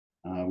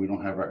We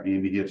don't have our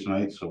Amy here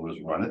tonight, so we'll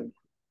just run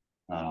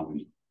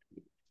it.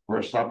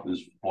 First up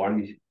is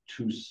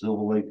 42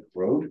 Silver Lake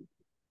Road.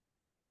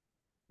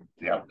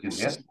 The applicant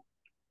here.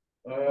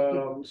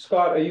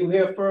 Scott, are you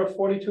here for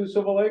 42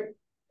 Silver Lake?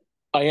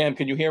 I am.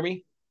 Can you hear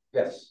me?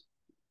 Yes.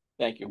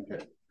 Thank you.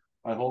 Okay.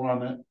 All right, hold on a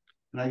minute.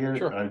 Can I get it?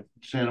 Sure.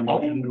 Stand a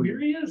motion. Oh, here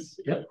he is.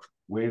 Yep.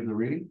 Waive the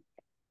reading.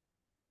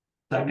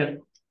 Second.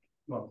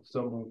 Well,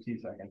 so moved.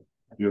 Second.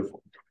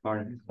 Beautiful. All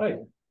right. Hey.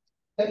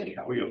 Hey,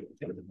 how are you?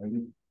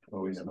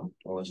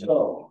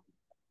 So.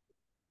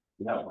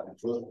 Yeah.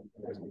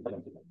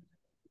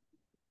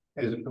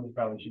 We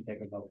probably should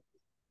take a vote.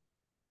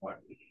 What?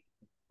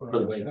 For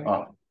the waiver.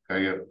 Oh, can I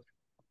get it?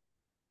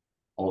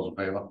 All those in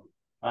favor?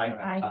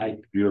 Aye.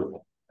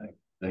 Beautiful.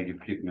 Thank you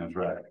for keeping us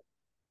right.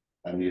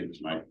 I need it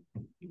tonight.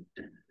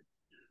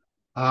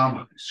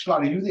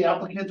 Scott, are you the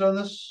applicant on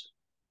this?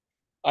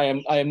 I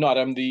am not.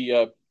 I'm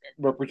the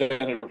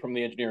representative from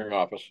the engineering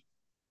office.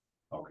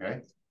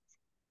 Okay.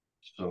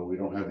 So we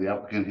don't have the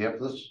applicant here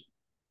for this?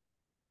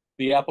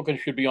 The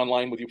applicant should be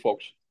online with you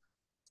folks.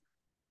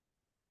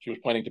 She was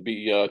planning to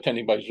be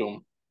attending by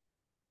Zoom.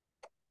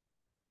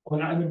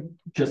 Well, I would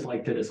just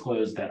like to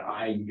disclose that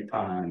I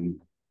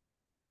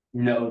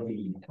know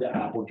the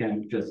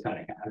applicant just kind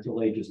of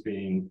casually, just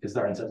being, because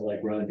they're on Silver Lake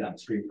Road down the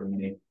street from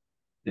me.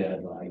 They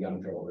have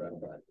Young Trail Road,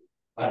 but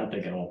I don't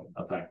think it'll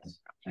affect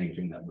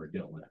anything that we're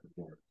dealing with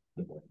before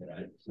the board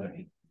today. So,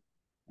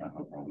 No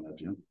problem with that,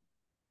 Jim.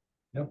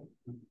 Yep.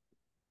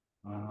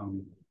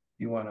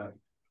 You want to?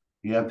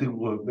 Yeah, I think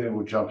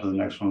we'll jump to the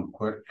next one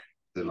quick.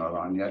 They're not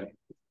on yet.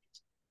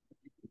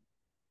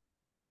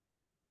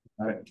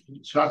 All right,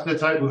 Scott's gonna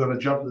type. We're gonna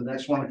jump to the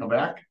next one and come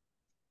back.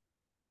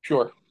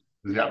 Sure.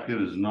 The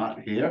applicant is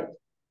not here.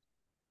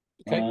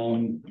 Okay.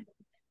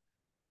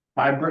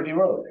 5 Brittany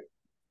Road.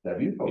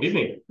 Have you folks? Good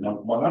evening.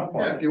 One up.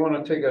 Yeah, if you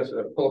want to take us,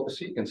 pull up a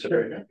seat, consider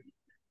it.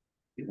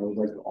 I would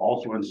like to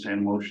also entertain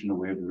a motion to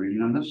waive the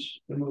reading on this.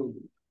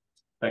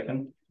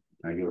 second.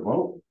 Can I get a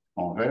vote?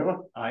 All in favor?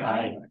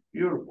 Aye.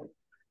 Beautiful.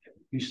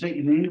 You state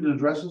your name and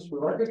addresses for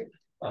the record?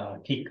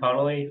 Keith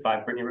Connolly,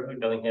 5 Brittany Road,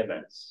 Bellingham,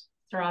 Mass.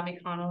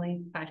 Sarabi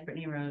Connolly, 5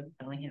 Brittany Road,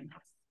 Bellingham.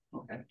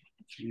 Okay.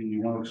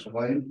 You want to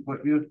explain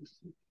what you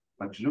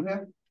do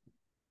here?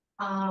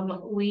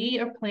 We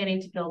are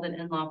planning to build an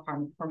in-law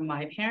apartment for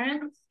my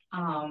parents.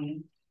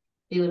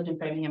 They lived in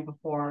Bellingham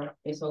before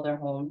they sold their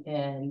home,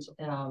 and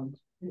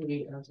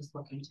we are just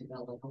looking to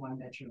build like a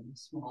 1-bedroom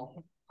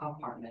small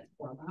apartment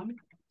for them.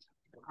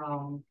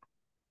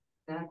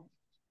 That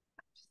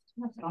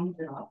sums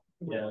it up.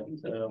 Yeah,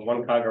 it's a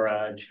 1-car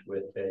garage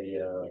with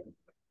a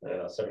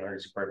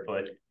 700 square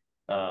foot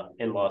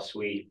in-law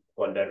suite,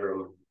 1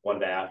 bedroom, 1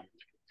 bath,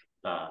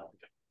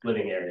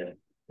 living area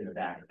in the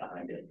back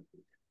behind it.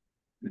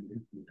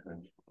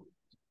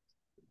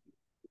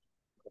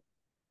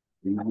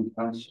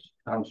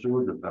 Town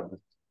sewer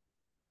department.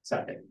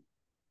 Second.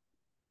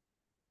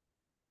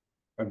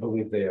 I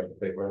believe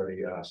they've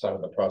already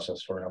started the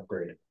process for an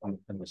upgrade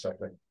in the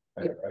second.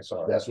 I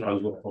saw That's what I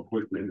was looking for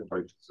quickly, if I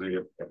could see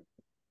it.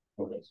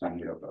 Okay, sign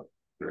you up.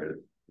 Great.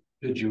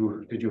 Did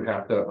you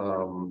have to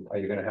are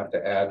you gonna have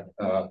to add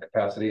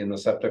capacity in the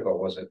septic, or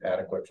was it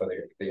adequate for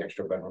the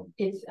extra bedroom?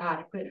 It's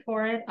adequate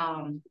for it.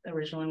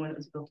 Originally when it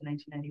was built in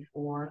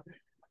 1994,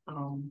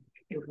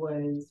 it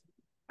was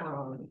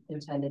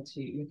intended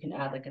to, you can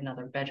add like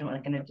another bedroom,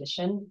 like an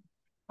addition,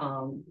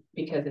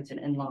 because it's an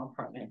in-law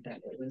apartment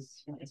that it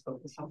was, I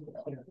spoke to someone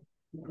here.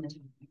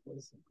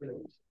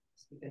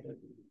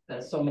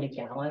 There's so many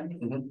gallons.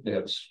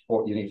 Yeah,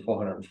 you need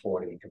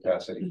 440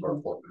 capacity for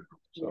a 4 bedroom.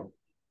 So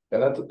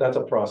yeah, that's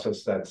a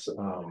process that's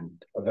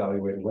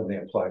evaluated when they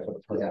apply for the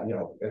permit. Yeah, you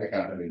know, I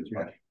kind of mean as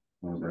much.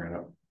 I'll bring it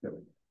up. Yep.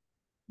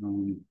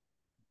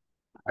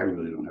 I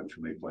really don't have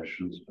too many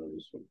questions, but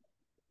there's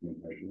some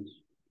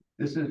questions.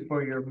 This is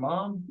for your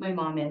mom? My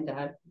mom and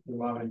dad. Your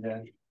mom and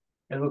dad.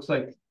 It looks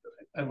like,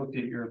 I looked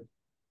at your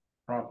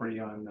property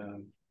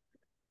on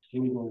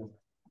Google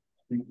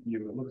Street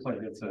View. It looks like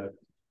it's a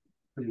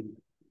pretty,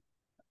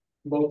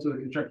 most of the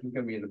construction is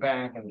gonna be in the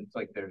back, and it's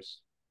like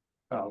there's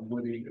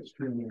woody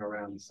streaming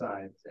around the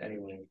sides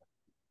anyway,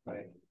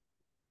 right?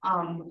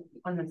 On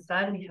the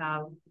side we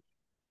have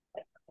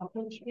a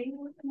couple of trees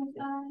on the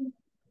side.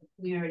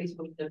 We already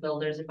spoke to the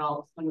builders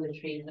about some of the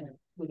trees that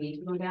we need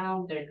to go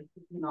down. They're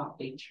not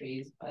big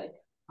trees, but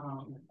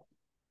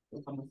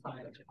it's on the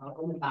side.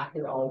 On the back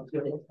is all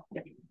wooded.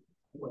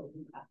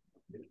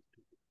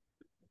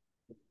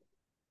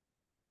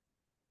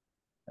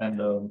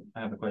 And I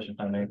have a question,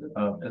 if I may.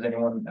 Is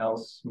anyone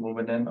else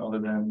moving in other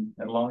than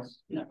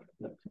in-laws? No.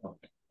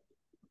 Okay.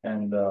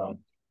 And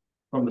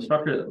from the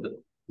structure,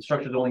 the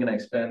structure is only going to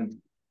extend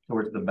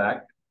towards the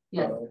back.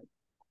 Yes.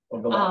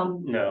 Of the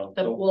lot? No.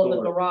 The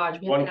garage.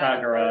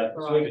 1-car garage.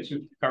 So we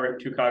have a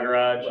 2-car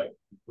garage.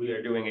 We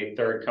are doing a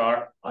 3rd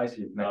car. I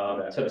see.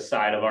 To the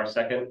side of our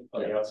second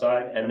on the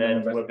outside, and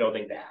then we're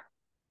building back.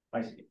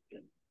 I see.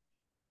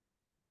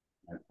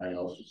 I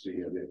also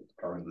see they're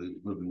currently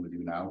living with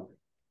you now.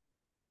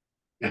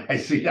 I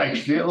see, I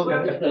feel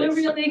We're it.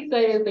 really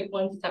excited, like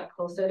one step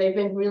closer. They've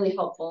been really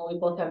helpful. We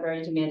both have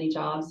very demanding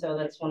jobs, so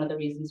that's one of the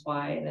reasons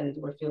why, and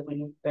we're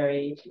feeling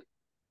very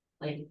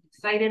like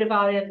excited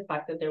about it, the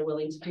fact that they're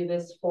willing to do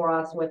this for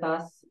us, with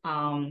us.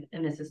 And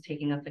this is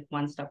taking us like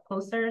one step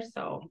closer,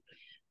 so.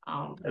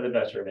 They're the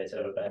best roommates I've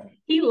ever been.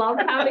 He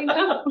loved having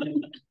them.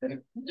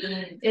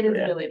 It is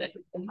really nice to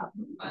have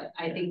them, but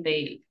I think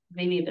they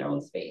need their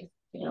own space.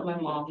 You know, my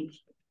mom.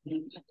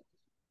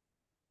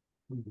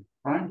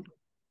 Fine.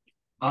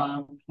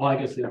 Well, I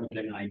guess the other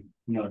thing I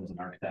noticed as an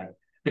architect,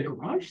 the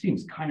garage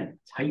seems kind of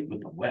tight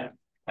with the width.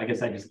 I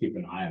guess I just keep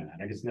an eye on that.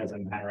 I guess it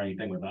doesn't matter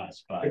anything with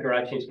us, but The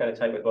garage seems kind of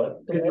tight with what?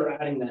 if you're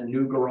adding that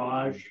new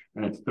garage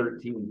and it's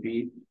 13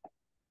 feet.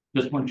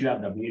 Just once you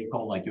have the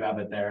vehicle, like you have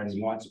it there and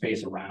you want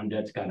space around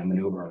it to kind of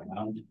maneuver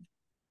around.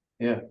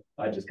 Yeah.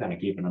 I just kind of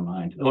keep it in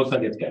mind. It looks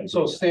like it's getting.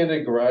 So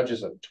standard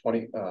garages are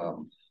 20,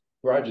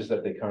 garages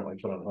that they currently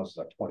put on houses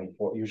are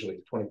 24, usually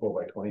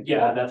 24 by 24.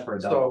 Yeah, that's for a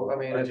double. So, I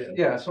mean, it's,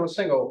 yeah, so a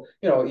single,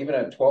 you know, even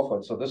at 12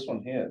 foot, so this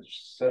one here,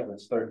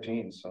 it's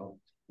 13, so.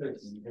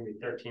 It's maybe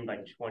 13 by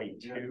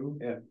 22.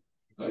 Yeah.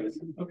 Okay.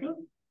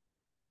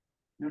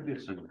 Maybe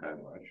it's a good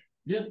garage.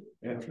 Yeah.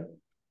 Yeah.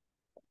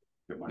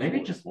 Maybe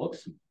it just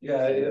looks.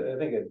 Yeah, I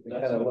think it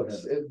That's kind of what it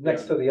looks, is.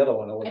 next to the other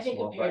one, it I looks think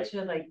small. compared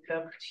to like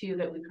the two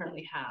that we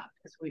currently have,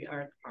 because we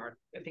are,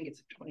 I think it's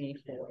a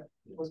 24,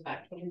 it goes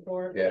back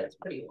 24, Yeah. it's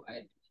pretty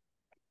wide.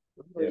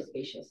 Very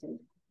spacious and.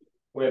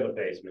 We have a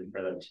basement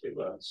for them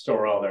to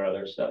store all their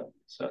other stuff,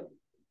 so.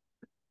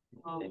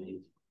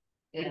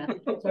 Yeah.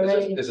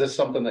 Is this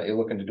something that you're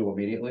looking to do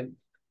immediately?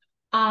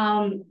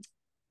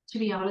 To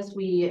be honest,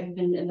 we have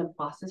been in the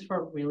process for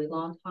a really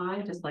long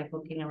time, just like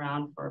looking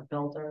around for a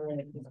builder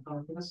and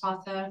going through the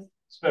process.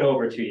 It's been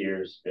over 2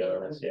 years, to be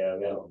honest. Yeah,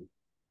 we have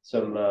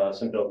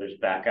some builders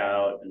back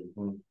out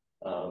and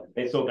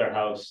they sold their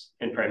house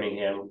in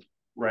Framingham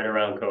right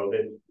around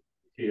COVID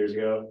 2 years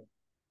ago.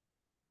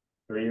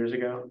 3 years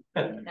ago,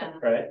 Yeah.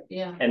 right?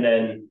 Yeah, And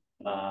then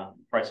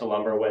price of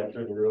lumber went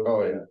through the roof.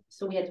 Oh, yeah.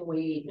 so we had to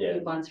wait a Yeah.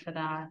 few months for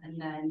that,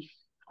 and then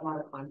a lot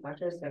of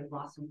contractors have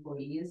lost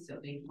employees, so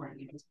they weren't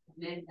able to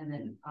commit, and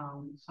then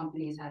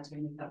companies had to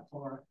make up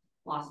for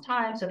lost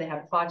time, so they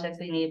had projects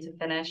they needed to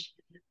finish.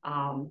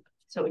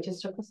 So it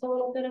just took us a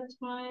little bit of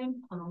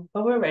time,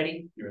 but we're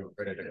ready. You're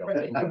ready to go.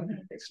 Ready.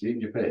 Steve,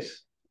 your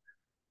face.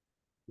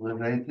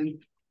 Liv, anything?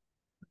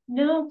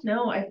 No,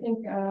 I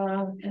think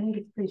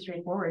it's pretty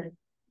straightforward.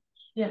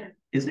 Yeah.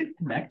 Is it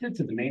connected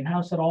to the main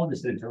house at all,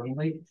 just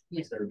internally?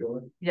 Yes. Is there a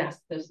door?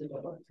 Yes, there's the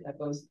door that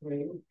goes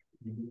through.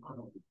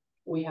 Mm-hmm.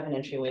 We have an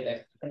entryway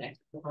that connects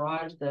the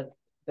garage, the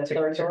To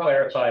third garage.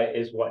 clarify,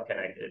 is what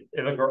connected?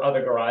 If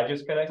other garage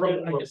is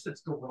connected, From, I guess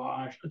it's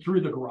garage,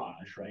 through the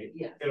garage, right?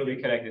 Yes. it'll be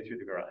connected through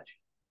the garage.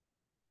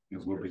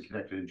 It will be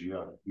connected to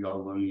your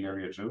living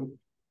area too?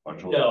 Or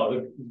to-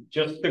 No,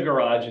 just the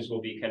garages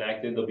will be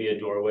connected. There'll be a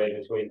doorway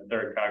between the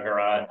third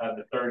garage and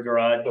the second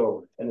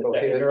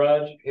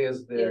garage,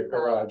 Here's their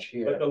garage but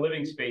here. the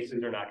living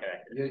spaces are not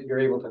connected. You're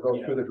able to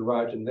go through the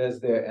garage and there's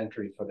their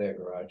entry for their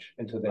garage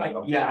into their.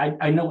 house.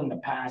 I know in the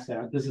past,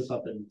 this is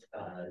something,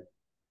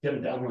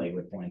 Tim Dunley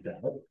would point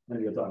out, when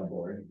he was on the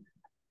board.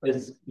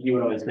 Is you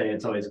would always say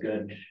it's always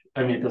good,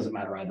 I mean, it doesn't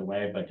matter either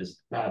way, but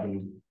just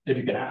having, if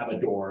you can have a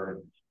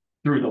door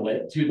through to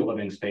the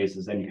living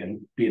spaces, then you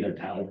can be there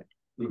tell.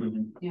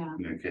 Yeah,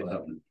 Okay,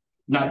 something.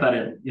 Not that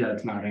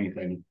it's not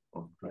anything.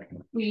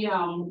 we,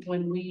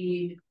 when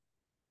we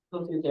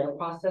go through their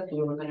process,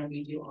 we were gonna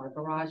redo our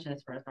garage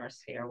as far as our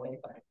stairway,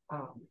 but,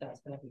 that's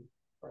gonna be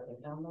further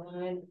down the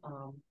line.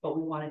 But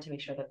we wanted to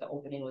make sure that the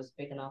opening was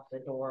big enough, the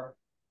door.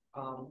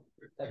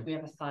 Like we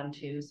have a son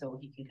too, so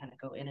he can kind of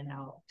go in and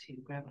out to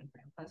grandma and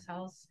grandpa's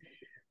house.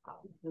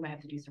 We might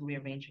have to do some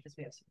rearranging because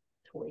we have some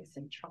toys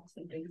and trucks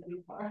and things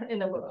in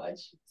the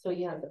garage, so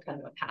he has a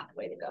kind of a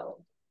pathway to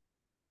go.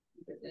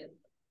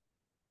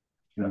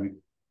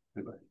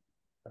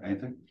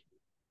 Anything?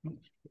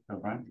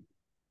 Brian?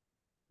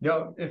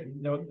 No, if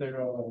no, there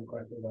are no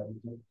questions about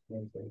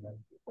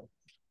it.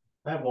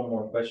 I have one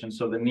more question.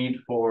 So the need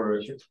for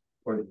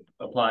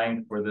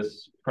applying for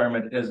this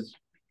permit is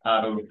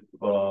out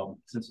of,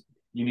 since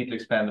you need to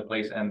expand the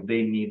place and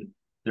they need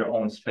their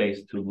own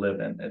space to live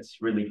in. It's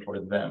really for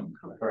them.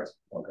 Correct.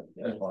 Okay.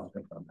 I just want to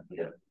confirm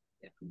that.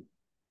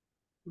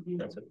 Mhm.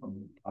 That's it from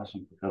me.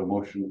 Awesome. Got a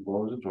motion to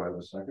close it. Do I have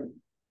a second?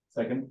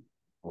 Second.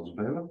 Those in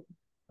favor?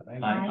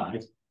 Aye.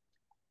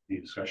 Any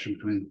discussion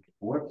between the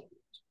board?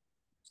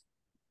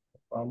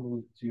 I'll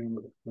move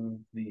to approve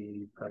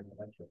the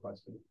presidential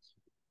requested.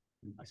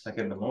 I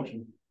second the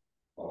motion.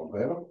 All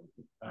in favor?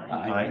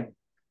 Aye.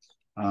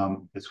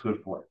 It's good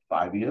for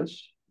 5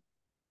 years.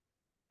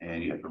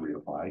 And you have to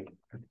reapply.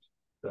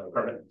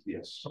 Permit.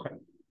 Yes.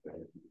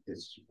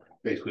 It's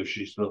basically,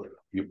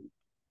 you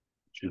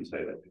shouldn't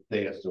say that.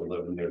 They are still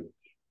living there.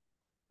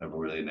 Never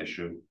really an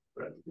issue.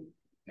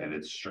 And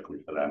it's strictly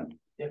for them.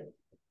 Can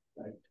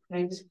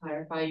I just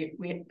clarify,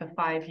 we, the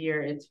 5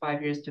 year, it's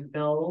 5 years to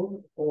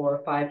build,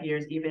 or 5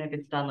 years, even if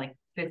it's done like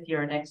 5th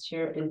year or next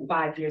year, in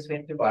 5 years, we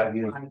have to. 5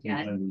 years reapply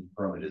again? when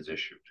permit is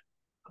issued.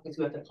 applicants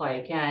who have to apply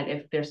again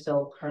if they're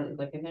still currently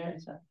living there,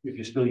 so If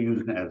you're still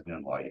using it as an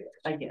in-law, yes.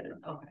 I get it,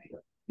 okay.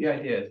 The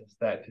idea is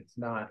that it's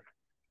not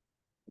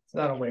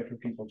a way for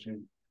people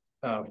to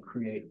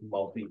create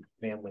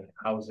multi-family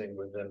housing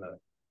within a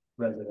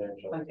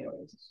residential Okay.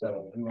 place.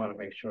 So we want to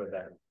make sure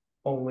that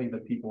only the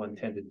people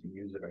intended to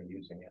use it are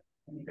using it.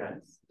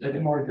 Yes. It's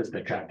more just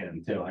a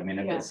check-in too. I mean,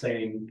 if Yeah. it's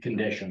same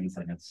conditions,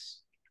 then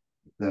it's,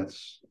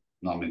 That's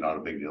normally not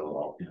a big deal at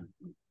all. Yeah.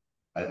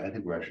 I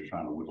think we're actually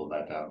trying to whittle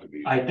that down to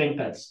be I think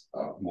that's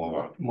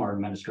more more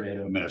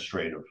administrative.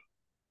 administrative.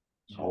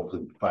 So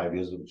hopefully 5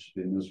 years of just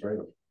being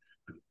administrative.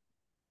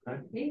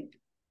 Great.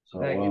 So,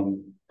 Thank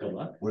you. Good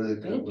luck. what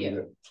is Thank you.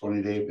 it,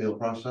 20-day appeal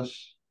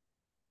process?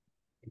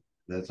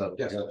 That's up.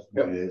 Yes.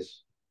 20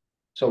 days.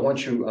 So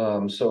once you,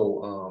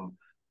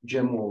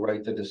 Jim will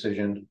write the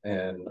decision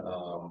and,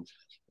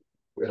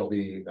 it'll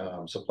be,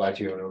 supplied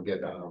to you and it'll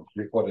get,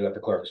 recorded at the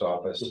clerk's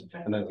office.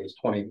 And then there's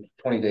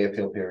 20-day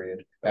appeal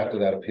period. After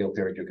that appeal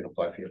period, you can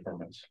apply for your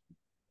permits.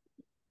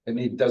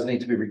 Does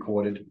need to be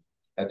recorded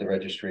at the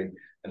registry,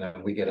 and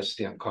then we get a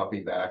stamped copy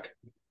back.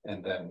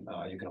 And then,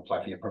 you can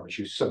apply for your permits.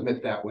 You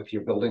submit that with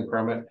your building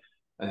permit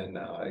and,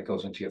 it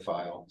goes into your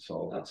file.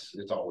 So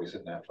it's always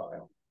in that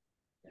file.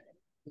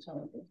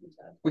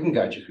 We can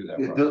guide you through that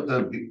Yeah,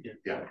 process.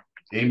 yeah,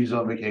 Amy's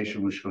on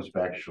vacation. When she comes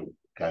back, she'll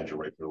guide you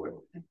right through it.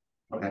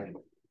 Okay.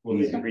 Will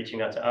they be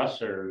reaching out to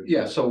us or?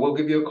 Yeah, so we'll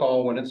give you a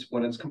call when it's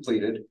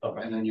completed,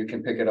 Okay. and then you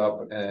can pick it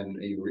up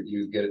and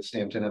you get it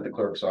stamped in at the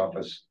clerk's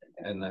office.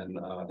 And then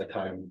the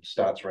time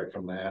starts right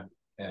from there.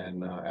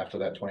 And after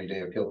that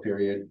 20-day appeal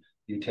period,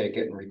 you take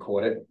it and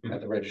record it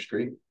at the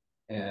registry.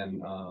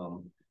 And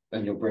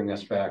then you'll bring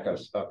us back a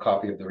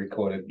copy of the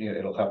recorded,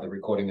 it'll have the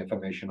recording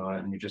information on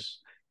it, and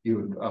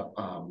you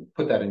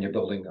put that in your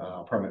building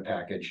permit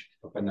package,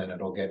 and then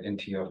it'll get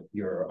into your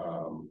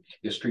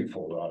street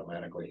folder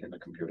automatically in the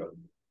computer.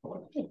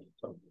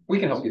 So we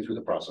can help you through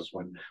the process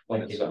when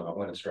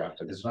it's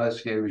drafted. It's not as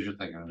scary as you're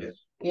thinking it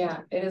is.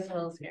 Yeah, it is a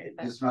little scary.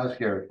 It's not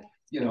scary.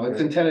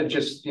 It's intended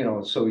just,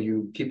 so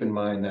you keep in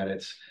mind that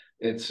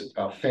it's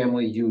a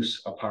family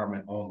use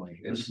apartment only.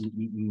 It's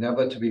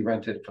never to be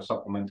rented for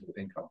supplemental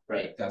income.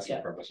 Right. That's the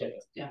purpose of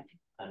it. Yeah.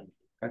 All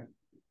right,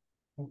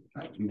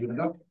 you good to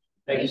go?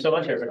 Thank you so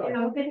much, everybody.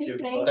 Have a good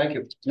evening. Thank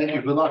you. Thank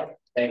you. Good luck.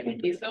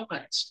 Thank you so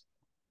much.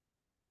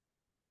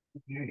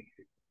 Okay.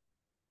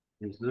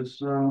 Is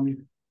this,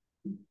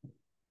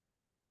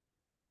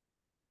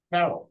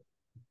 Carol?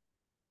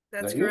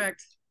 That's that you?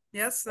 correct.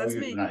 Yes, Oh, that's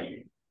you're me.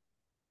 tonight.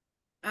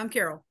 I'm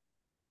Carol.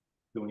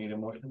 Do we need a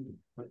motion?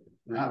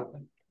 Ah.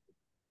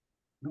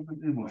 No, we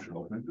did motion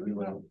open.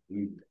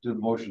 We did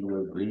motion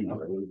to agree.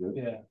 Okay, we're good.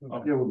 Yeah.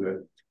 Okay, we're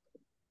good.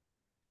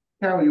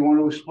 Carol, you want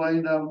to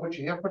explain what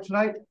you have for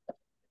tonight?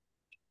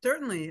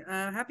 Certainly,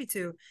 happy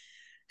to.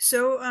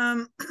 So,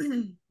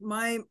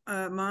 my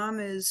mom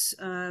is,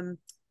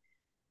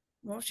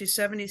 well, she's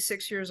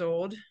 76 years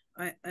old,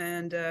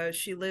 and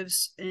she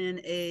lives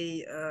in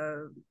a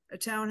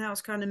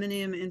townhouse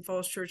condominium in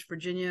Falls Church,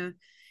 Virginia.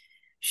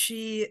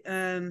 She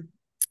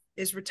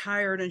is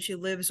retired, and she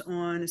lives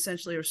on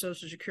essentially her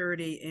Social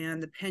Security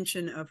and the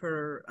pension of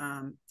her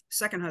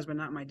second husband,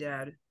 not my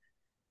dad,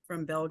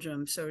 from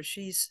Belgium. So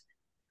she's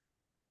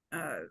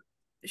in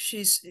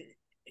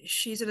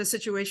a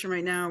situation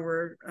right now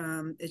where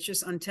it's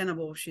just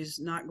untenable. She's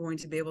not going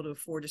to be able to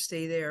afford to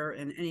stay there,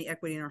 and any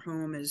equity in her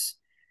home is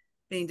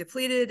being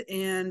depleted,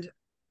 and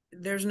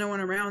there's no one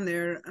around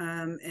there.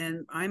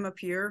 And I'm up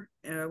here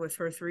with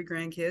her 3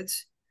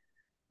 grandkids.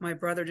 My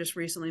brother just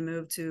recently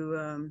moved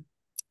to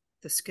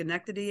the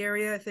Schenectady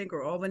area, I think,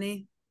 or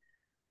Albany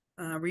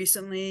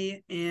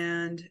recently,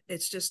 and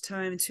it's just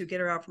time to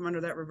get her out from under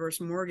that reverse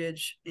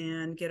mortgage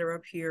and get her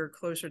up here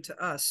closer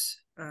to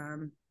us.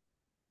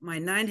 My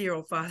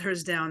 90-year-old father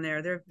is down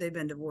there. They've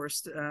been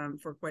divorced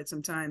for quite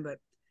some time, but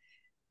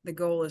the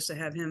goal is to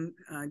have him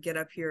get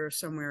up here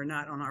somewhere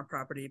not on our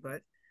property.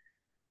 But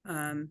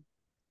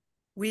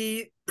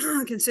we,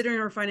 considering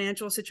our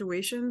financial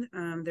situation,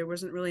 there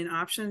wasn't really an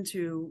option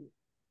to,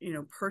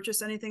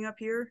 purchase anything up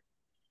here.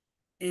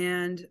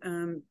 And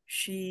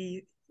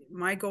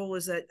my goal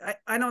is that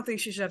I don't think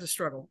she should have to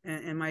struggle,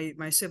 and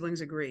my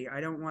siblings agree.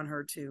 I don't want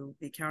her to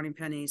be counting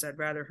pennies. I'd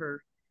rather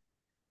her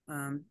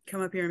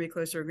come up here and be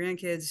close to her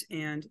grandkids.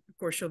 And of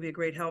course, she'll be a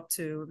great help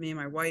to me and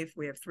my wife.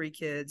 We have 3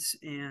 kids,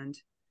 and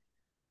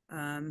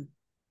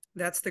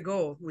that's the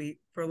goal.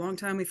 For a long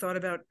time, we thought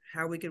about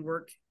how we could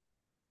work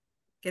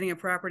getting a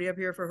property up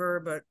here for her,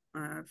 but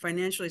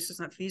financially it's just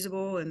not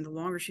feasible. And the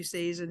longer she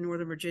stays in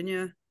Northern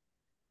Virginia,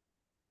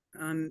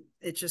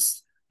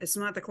 it's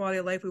not the quality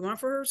of life we want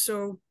for her.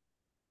 So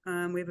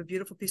we have a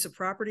beautiful piece of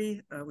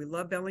property. We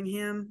love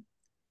Bellingham,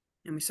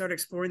 and we started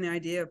exploring the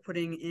idea of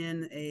putting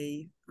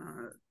in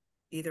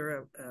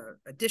either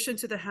a addition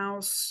to the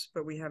house,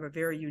 but we have a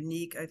very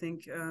unique, I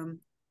think,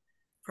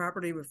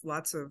 property with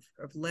lots of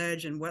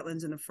ledge and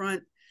wetlands in the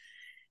front.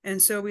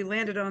 And so we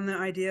landed on the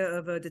idea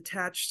of a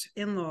detached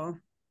in-law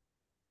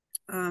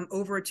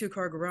over a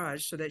 2-car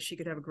garage, so that she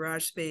could have a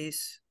garage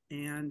space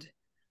and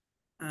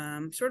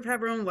sort of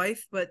have her own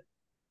life, but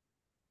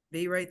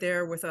be right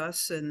there with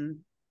us. And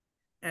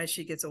as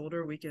she gets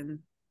older, we can,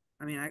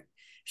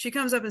 she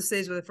comes up and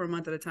stays with it for a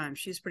month at a time.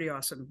 She's pretty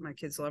awesome. My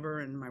kids love her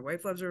and my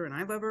wife loves her and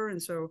I love her.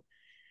 And so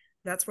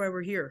that's why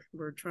we're here.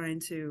 We're trying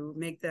to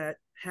make that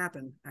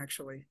happen,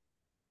 actually.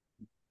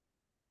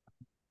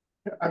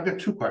 I've got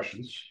two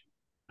questions.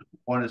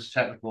 One is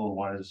technical and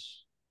one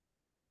is,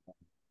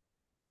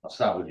 I'll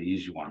start with the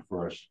easy one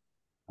first.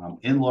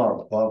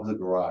 In-law above the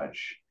garage,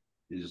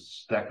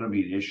 is that gonna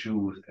be an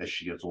issue as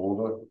she gets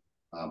older?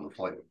 The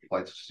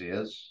flights of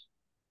stairs?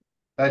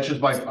 That's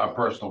just a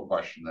personal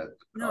question that.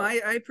 No,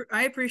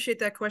 I appreciate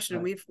that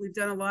question. We've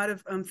done a lot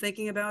of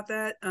thinking about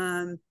that.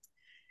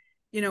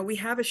 We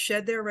have a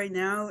shed there right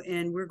now,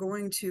 and we're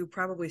going to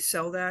probably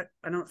sell that.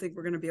 I don't think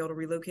we're going to be able to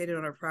relocate it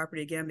on our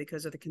property again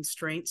because of the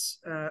constraints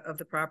of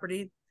the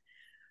property.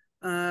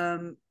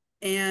 Our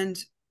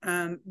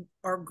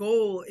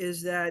goal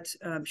is that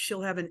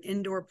she'll have an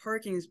indoor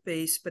parking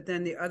space, but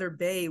then the other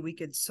bay we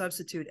could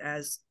substitute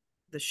as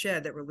the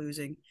shed that we're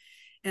losing.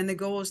 And the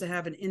goal is to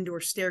have an indoor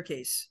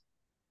staircase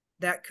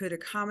that could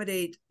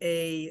accommodate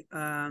a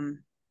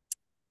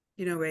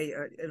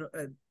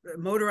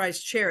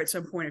motorized chair at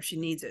some point if she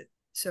needs it.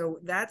 So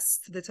that's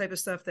the type of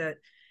stuff that,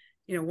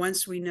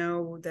 once we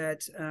know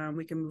that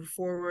we can move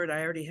forward.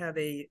 I already have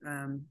a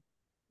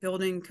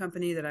building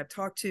company that I've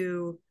talked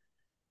to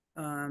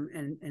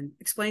and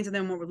explained to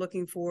them what we're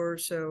looking for.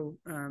 So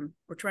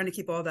we're trying to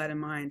keep all that in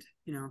mind,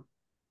 And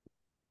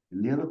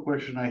the other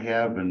question I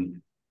have, and I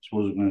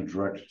suppose I'm going to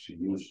direct it to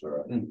you,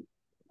 sir.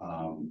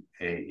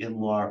 A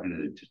in-law in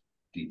a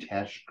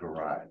detached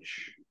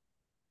garage.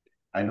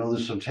 I know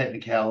there's some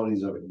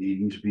technicalities of it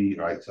needing to be,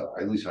 or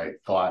at least I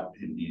thought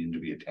it needed to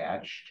be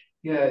attached.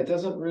 Yeah, it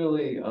doesn't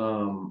really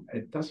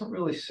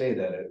say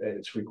that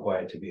it's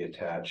required to be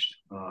attached.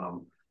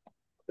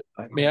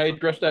 May I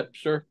address that,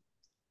 sir?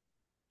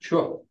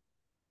 Sure.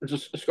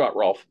 This is Scott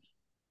Rolfe.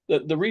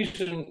 The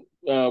reason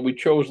we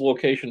chose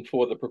location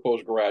for the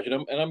proposed garage,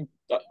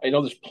 I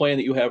know this plan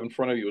that you have in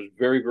front of you is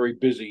very, very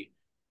busy.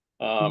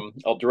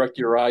 I'll direct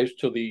your eyes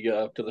to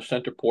the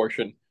center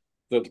portion.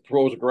 The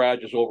proposed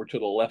garage is over to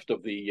the left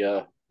of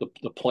the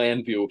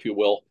plan view, if you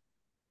will.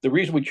 The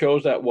reason we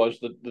chose that was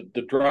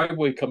the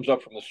driveway comes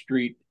up from the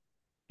street,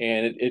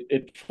 and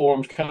it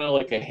forms kind of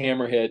like a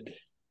hammerhead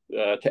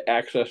to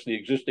access the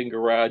existing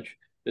garage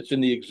that's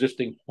in the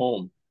existing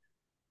home.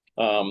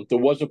 There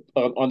was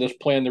on this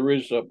plan, there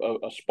is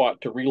a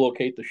spot to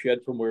relocate the shed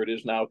from where it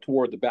is now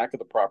toward the back of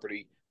the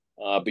property,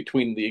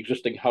 between the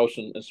existing house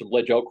and some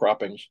ledge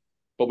outcroppings.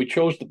 But we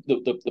chose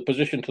the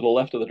position to the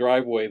left of the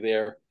driveway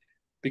there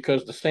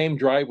because the same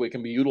driveway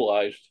can be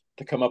utilized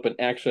to come up and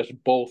access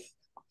both.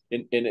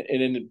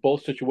 In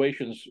both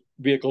situations,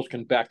 vehicles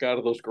can back out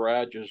of those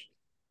garages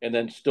and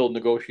then still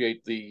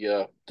negotiate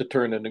to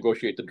turn and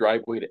negotiate the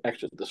driveway to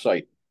exit the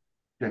site.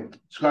 Okay.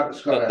 Scott,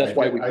 that's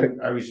why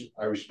I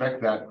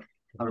respect that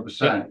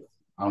 100%.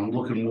 I'm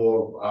looking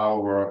more at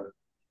our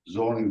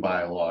zoning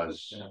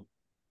bylaws. Yeah.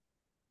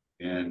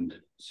 And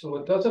so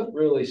it doesn't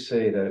really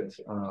say that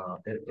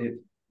it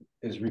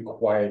is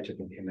required to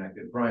be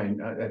connected.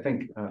 Brian, I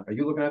think, are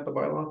you looking at the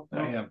bylaw?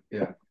 I am.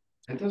 Yeah.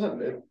 It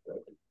doesn't,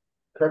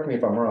 correct me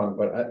if I'm wrong,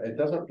 but it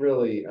doesn't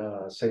really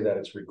say that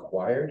it's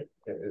required.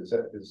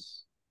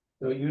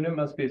 So a unit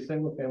must be a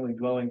single family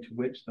dwelling to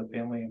which the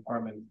family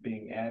apartment is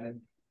being added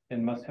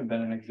and must have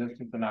been in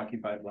existence and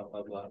occupied, blah,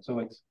 blah, blah. So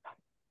it's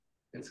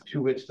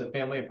to which the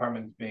family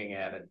apartment is being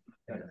added.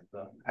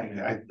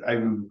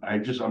 I'm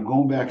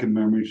going back in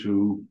memory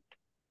to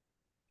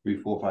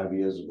 3, 4, 5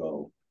 years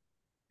ago.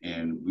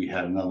 And we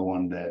had another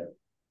one that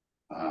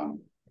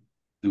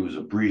there was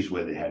a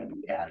breezeway that had to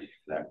be added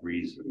for that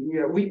reason.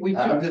 Yeah, we do.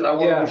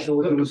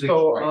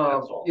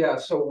 Yeah,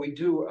 so we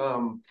do.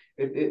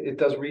 It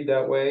does read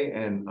that way,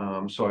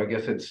 and so I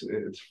guess it's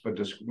for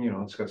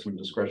it's got some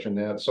discretion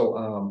there.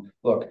 So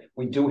look,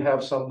 we do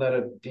have some that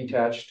are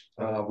detached.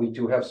 We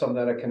do have some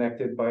that are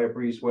connected by a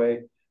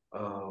breezeway.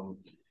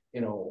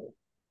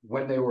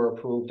 When they were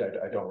approved,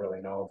 I don't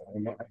really know. I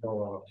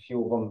know a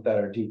few of them that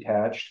are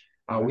detached.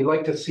 We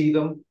like to see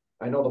them.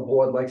 I know the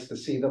board likes to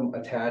see them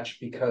attached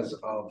because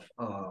of,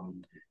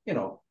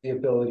 the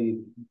ability,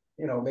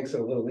 it makes it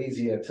a little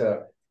easier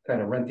to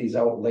kind of rent these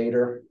out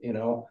later,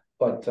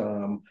 but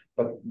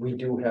we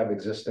do have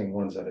existing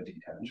ones that are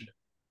detached.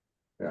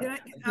 Yeah.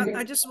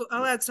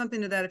 I'll add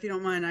something to that if you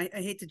don't mind. I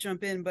hate to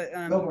jump in, but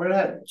no, go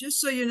ahead. Just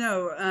so you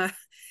know,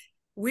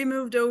 we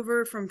moved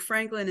over from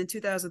Franklin in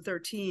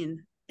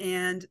 2013,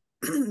 and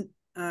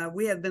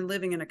we had been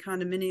living in a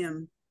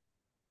condominium.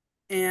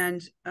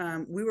 And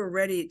we were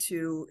ready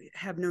to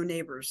have no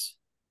neighbors,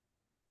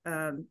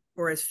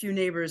 or as few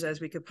neighbors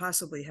as we could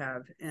possibly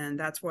have. And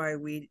that's why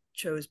we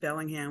chose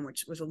Bellingham,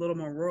 which was a little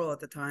more rural at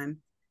the time.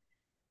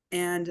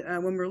 And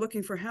when we were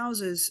looking for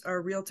houses,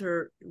 our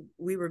realtor,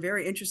 we were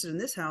very interested in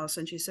this house.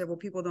 And she said, well,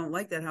 people don't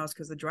like that house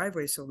because the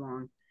driveway is so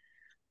long.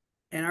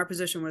 And our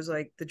position was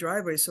like, the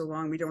driveway is so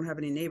long, we don't have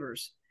any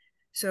neighbors.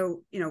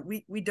 So,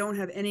 we don't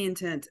have any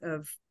intent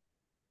of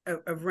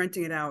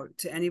renting it out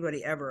to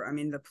anybody ever. I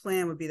mean, the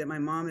plan would be that my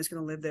mom is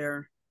going to live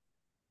there.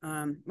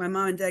 My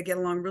mom and dad get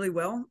along really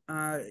well.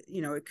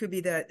 You know, it could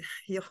be that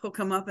he'll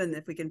come up, and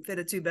if we can fit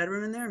a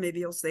 2-bedroom in there, maybe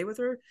he'll stay with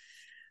her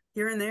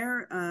here and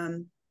there.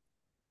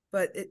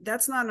 But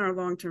that's not in our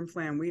long-term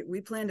plan.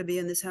 We plan to be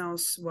in this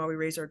house while we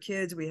raise our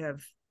kids. We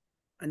have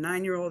a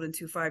 9-year-old and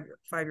 2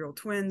 5-year-old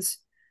twins.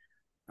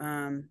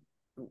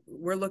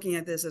 We're looking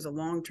at this as a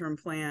long-term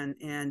plan,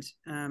 and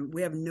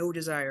we have no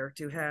desire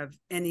to have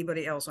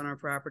anybody else on our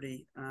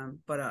property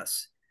but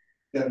us.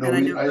 Yeah, no,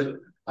 I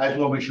just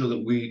want to make sure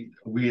that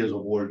we as a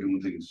board are doing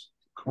things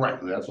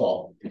correctly, that's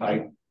all.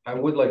 I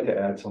would like to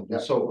add something.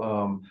 Yeah.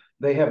 So,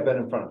 they have been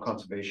in front of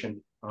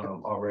conservation,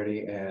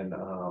 already, and,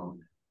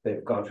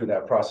 they've gone through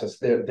that process.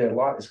 Their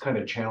lot is kind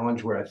of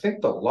challenged where I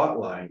think the lot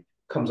line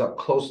comes up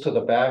close to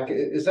the back.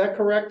 Is that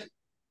correct?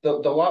 The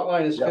lot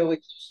line is fairly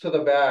close to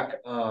the back,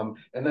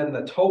 and then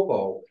the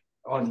topo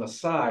on the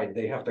side,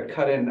 they have to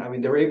cut in. I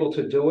mean, they're able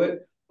to do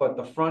it, but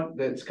the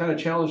front, it's kind of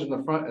challenged in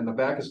the front, and the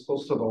back is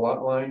close to the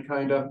lot line,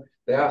 kind of.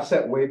 They are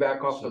set way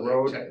back off the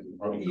road.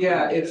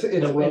 Yeah, it's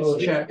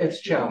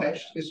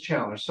challenged. It's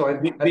challenged. So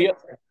it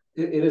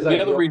is.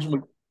 The other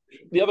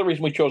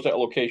reason we chose that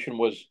location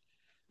was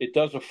it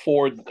does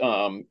afford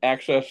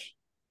access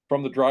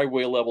from the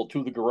driveway level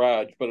to the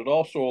garage, but it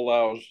also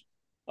allows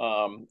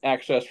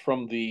access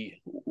from the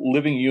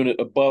living unit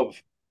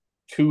above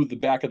to the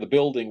back of the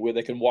building where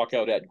they can walk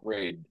out at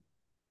grade.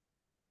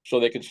 So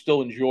they can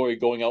still enjoy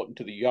going out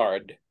into the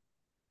yard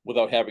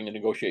without having to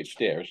negotiate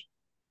stairs.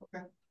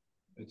 Okay.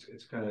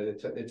 It's kind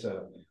of,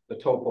 the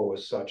topo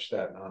is such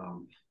that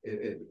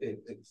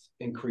it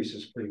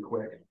increases pretty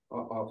quick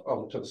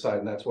off to the side,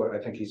 and that's what I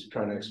think he's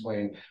trying to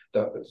explain.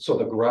 So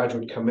the garage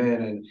would come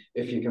in, and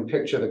if you can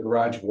picture the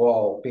garage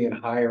wall being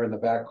higher in the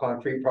back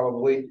concrete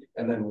probably,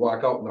 and then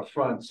walk out in the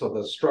front, so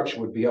the structure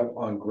would be up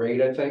on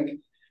grade, I think.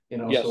 You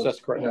know, yes, so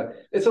that's correct.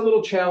 It's a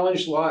little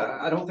challenged lot.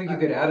 I don't think you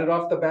could add it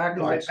off the back.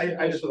 No, It's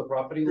close to the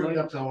property line.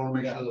 I want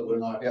to make sure that we're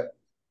not. Yep.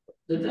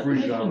 The Free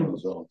definition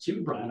zone.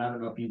 too, Brian, I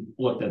don't know if you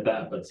looked at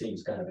that, but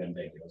seems kind of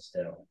ambiguous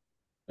too.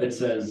 It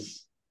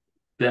says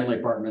family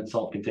apartment,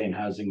 self-contained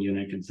housing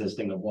unit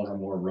consisting of one or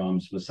more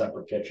rooms with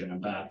separate kitchen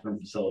and bathroom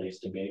facilities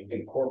to be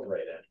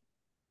incorporated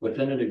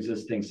within an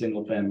existing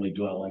single-family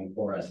dwelling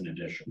or as an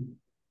addition.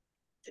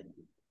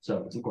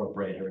 So it's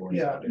incorporated. Or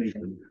Yeah.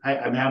 addition.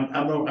 I mean,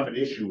 I don't have an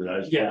issue with it,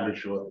 I just want to make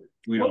sure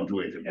we don't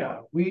do anything.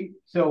 Yeah,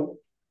 so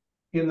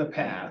in the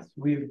past,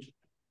 we've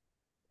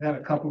had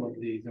a couple of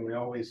these, and we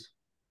always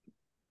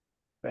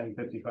spend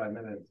 55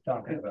 minutes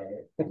talking about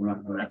it.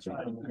 That's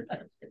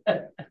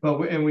right. But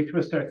we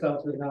twist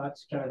ourselves in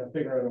knots trying to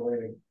figure out a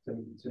way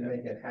to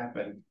make it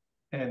happen.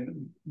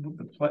 And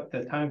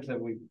the times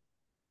that we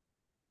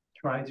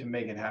try to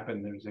make it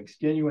happen, there's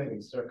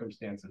extenuating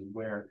circumstances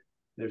where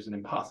there's an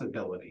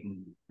impossibility,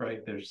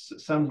 right? There's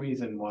some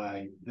reason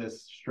why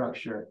this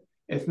structure,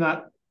 it's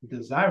not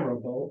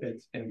desirable,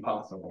 it's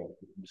impossible.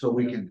 So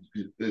we can,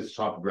 it's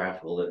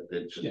topographical,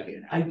 it just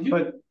can't. I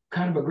do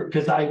kind of agree,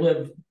 because I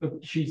live,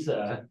 she's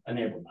a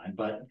neighbor of mine,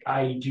 but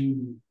I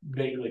do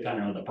vaguely kind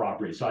of know the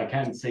property, so I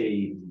can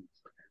see,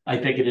 I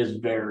think it is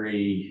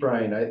very.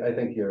 Brian, I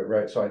think you're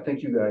right. So I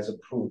think you guys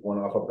approved one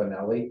off of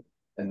Benelli,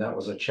 and that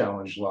was a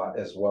challenge lot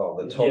as well.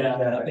 The topo,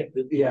 I think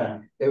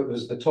that, it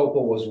was, the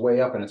topo was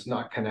way up and it's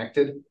not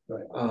connected.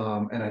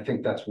 Right. And I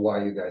think that's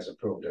why you guys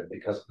approved it,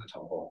 because of the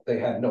topo. They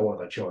had no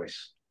other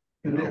choice.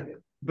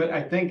 But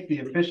I think the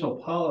official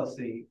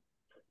policy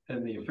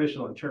and the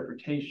official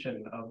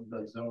interpretation of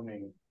the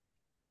zoning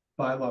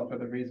bylaw, for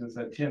the reasons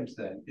that Tim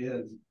said,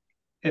 is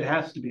it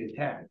has to be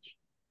attached,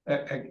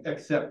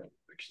 except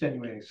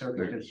extenuating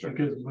circumstances,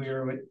 because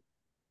we're,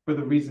 for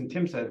the reason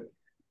Tim said,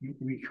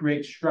 we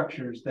create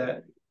structures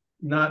that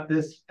not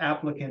this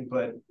applicant,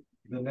 but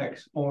the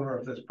next owner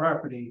of this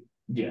property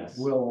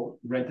will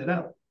rent it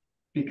out,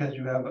 because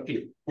you have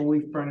a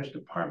fully furnished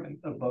apartment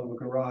above a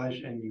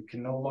garage, and you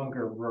can no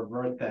longer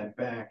revert that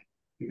back,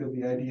 because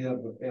the idea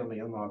of the family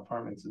in-law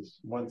apartments is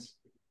once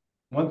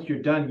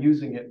you're done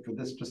using it for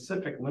this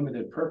specific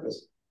limited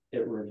purpose,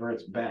 it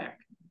reverts back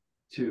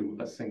to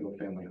a single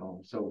family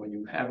home. So when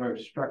you have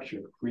a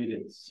structure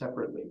created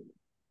separately,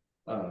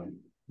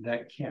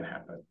 that can't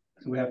happen.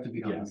 So we have to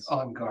be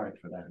on guard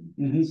for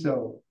that.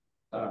 So,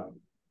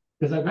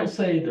 because I will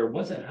say there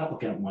was an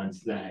applicant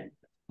once that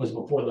was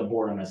before the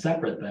board on a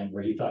separate thing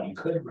where he thought he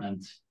could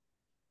rent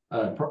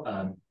a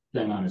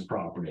thing on his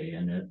property,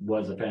 and it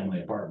was a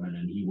family apartment,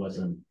 and he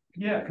wasn't.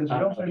 Yeah, because I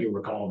don't know if you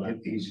recall that.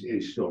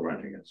 He's still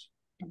renting it.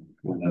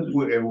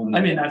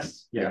 I mean,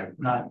 that's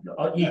not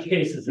each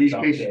case is its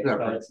own case,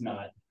 but it's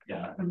not.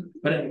 Yeah,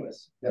 but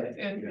anyways,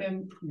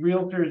 and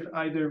realtors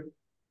either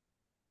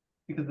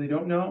because they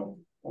don't know,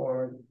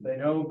 or they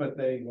know but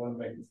they want to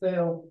make a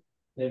sale,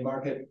 they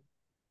market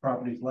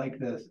properties like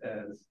this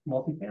as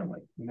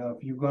multifamily. You know,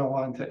 if you go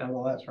on to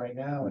MLS right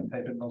now and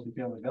type in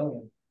multifamily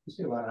building, you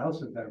see a lot of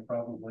houses that are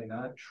probably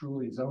not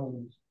truly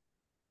zoned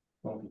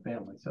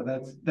multifamily. So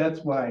that's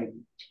why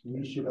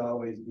we should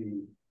always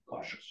be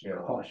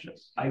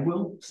cautious. I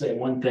will say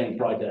one thing,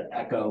 probably to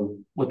echo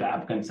what the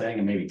applicant's saying,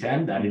 and maybe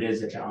Tim, that it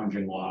is a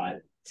challenging lot.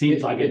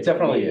 Seems like It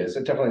definitely is.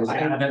 It definitely is. I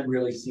And, haven't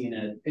really seen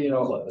it. you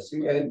know, close.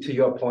 and to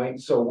your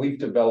point, so we've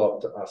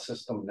developed a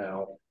system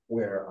now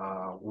where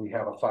we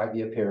have a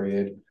 5-year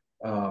period.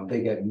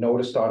 They get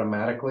noticed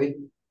automatically.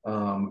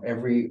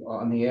 Every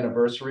on the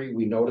anniversary,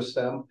 we notice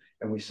them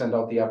and we send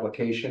out the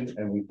application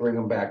and we bring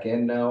them back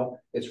in now.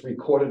 It's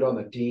recorded on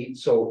the deed.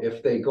 So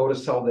if they go to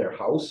sell their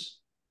house,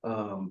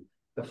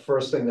 the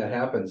first thing that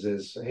happens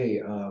is,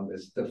 hey,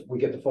 we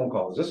get the phone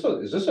call. Is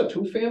this a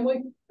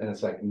 2-family? And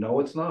it's like,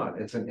 no, it's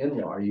not. It's an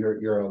in-law.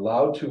 You're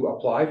allowed to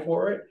apply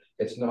for it.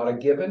 It's not a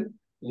given.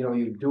 You know,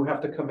 you do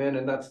have to come in,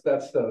 and that's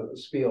the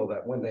spiel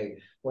that when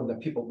the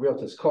people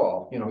realtors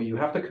call, you know, you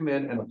have to come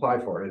in and apply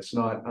for it. It's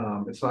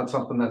not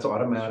something that's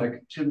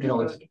automatic. Tim, You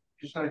know, it's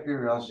just out of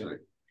curiosity,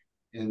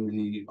 in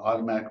the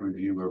automatic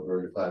review of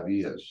every 5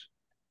 years,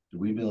 do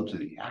we bill to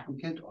the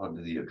applicant or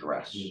to the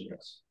address?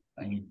 Yes.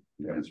 Thank you.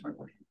 That's my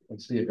question.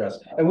 It's the address,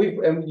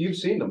 and you've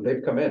seen them.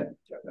 They've come in.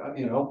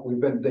 You know,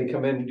 they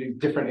come in to do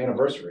different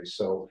anniversaries,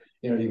 so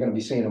you know you're going to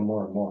be seeing them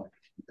more and more.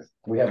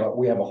 We have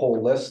a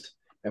whole list,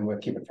 and we're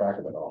keeping track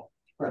of it all.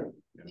 Right.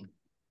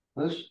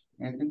 Liz,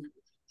 anything?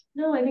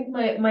 No, I think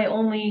my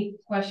only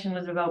question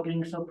was about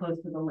being so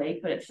close to the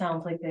lake, but it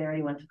sounds like they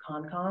already went to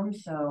Concom,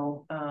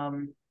 so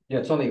Yeah,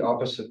 it's on the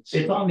opposite.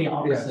 It's on the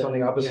opposite. Yeah, it's on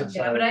the opposite side.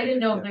 yeah, but I didn't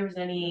know Yeah. if there was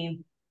any,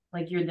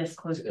 like, you're this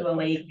close to a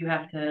lake, you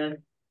have to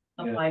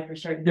apply for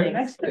certain There,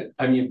 things.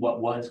 I mean,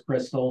 what was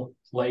Crystal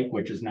Lake,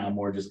 which is now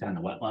more just kind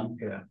of wetland.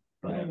 Yeah.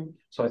 But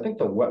So I think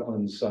the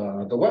wetlands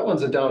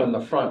are down in the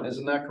front,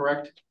 isn't that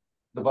correct?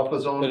 The buffer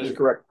zone. That is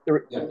correct.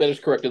 Yeah. That is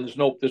correct. And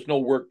there's no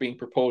work being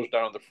proposed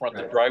down in the front.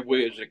 The Right.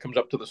 driveway as it comes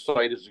up to the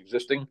site is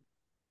existing.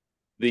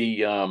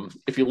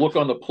 If you look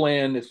on the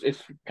plan,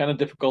 it's kind of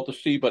difficult to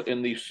see, but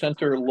in the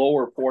center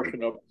lower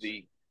portion of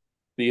the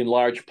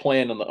enlarged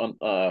plan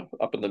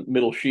up in the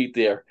middle sheet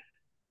there,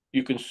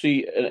 you can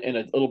see in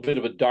a little bit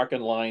of a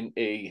darkened line,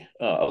 a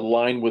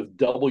line with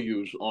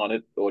W's on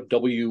it, or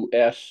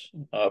WS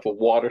for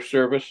water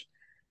service.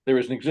 There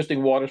is an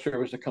existing water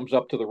service that comes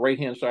up to the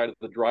right-hand side of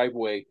the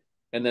driveway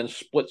and then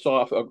splits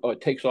off, or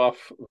takes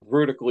off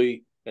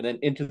vertically and then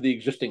into the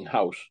existing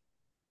house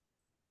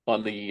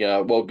on the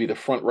what would be the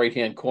front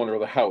right-hand corner of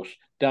the house.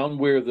 Down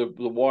where the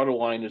water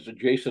line is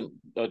adjacent,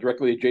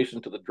 directly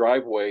adjacent to the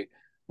driveway,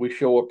 we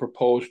show a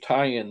proposed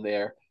tie-in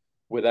there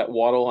where that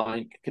water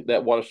line,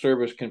 that water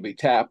service can be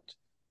tapped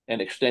and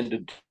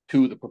extended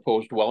to the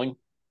proposed dwelling.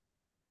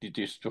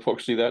 Do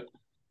folks see that?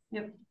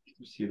 Yep.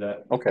 You see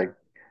that? Okay.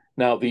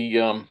 Now the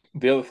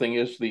other thing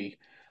is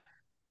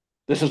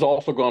this has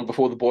also gone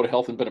before the Board of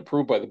Health and been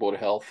approved by the Board of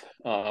Health.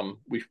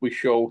 We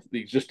show the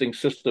existing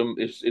system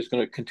is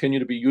going to continue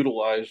to be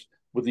utilized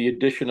with the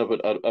addition of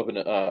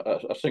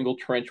a single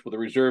trench with a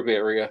reserve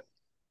area,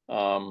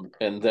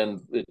 and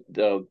then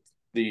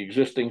the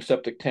existing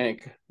septic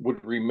tank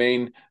would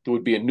remain. There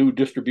would be a new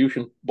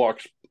distribution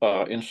box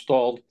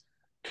installed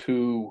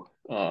to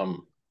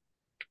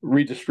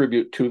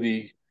redistribute to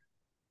the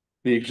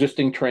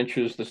existing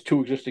trenches. There's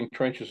 2 existing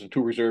trenches and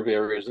 2 reserve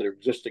areas that are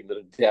existing that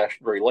are dashed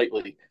very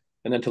lightly.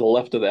 And then to the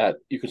left of that,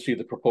 you can see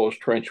the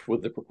proposed trench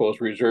with the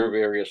proposed reserve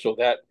area. So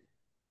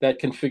that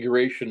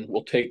configuration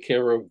will take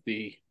care of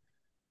the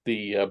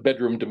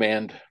bedroom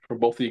demand for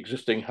both the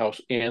existing house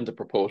and the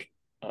proposed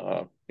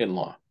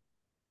in-law.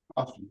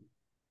 Awesome.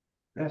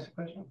 Can I ask a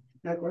question?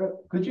 Yeah, go ahead.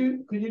 Could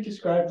you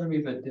describe for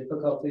me the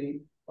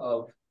difficulty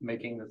of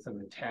making this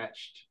an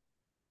attached?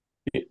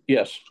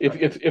 Yes,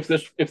 if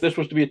this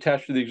was to be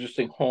attached to the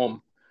existing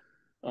home,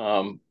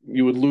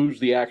 you would lose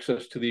the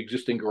access to the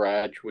existing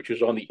garage, which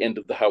is on the end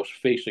of the house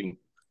facing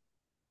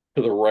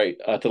to the right,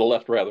 to the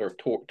left rather,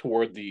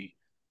 toward the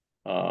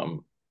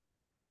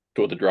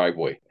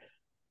driveway.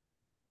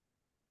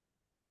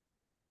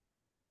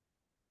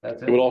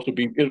 That's It would also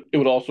be, it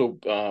would also,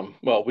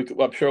 well,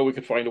 I'm sure we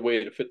could find a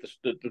way to fit this,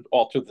 to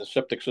alter the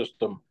septic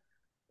system.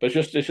 But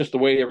it's just the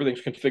way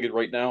everything's configured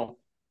right now.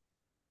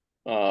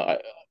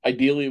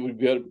 Ideally, it would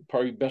be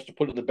probably best to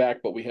put it in the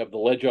back, but we have the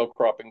ledge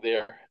outcropping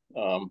there.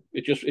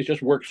 It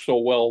just works so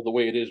well the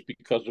way it is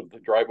because of the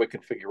driveway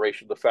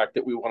configuration. The fact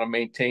that we want to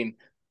maintain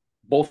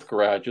both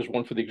garages,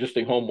 one for the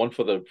existing home, one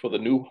for the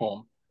new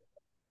home,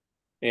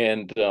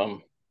 and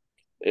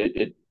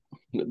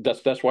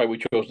that's why we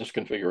chose this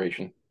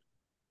configuration.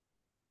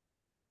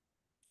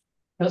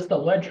 Does the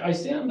ledge, I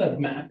see on the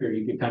map here,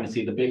 you can kind of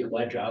see the big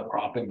ledge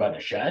outcropping by the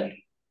shed.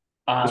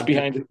 It's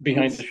behind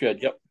the shed.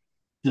 Yep.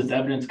 Does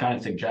evidence kind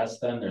of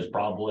suggest then there's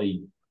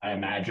probably, I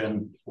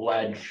imagine,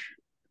 ledge,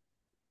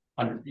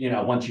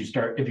 once you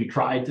start, if you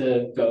try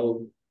to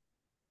go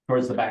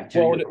towards the back too,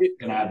 you're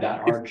gonna have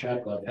that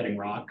hardship of hitting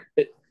rock.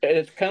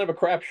 It's kind of a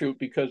crapshoot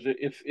because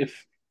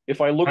if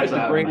I look at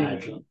the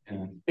grading,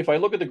 if I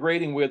look at the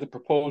grading where the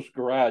proposed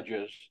garage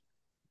is,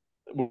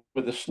 where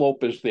the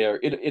slope is there,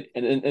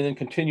 and then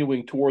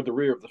continuing toward the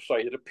rear of the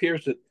site, it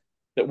appears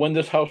that when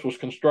this house was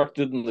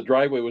constructed and the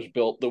driveway was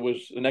built, there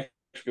was an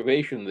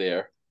excavation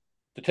there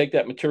to take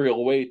that material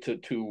away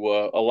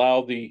to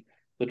allow the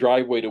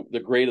driveway, to the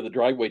grade of the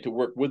driveway to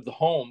work with the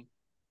home.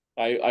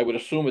 I would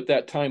assume at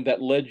that time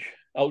that ledge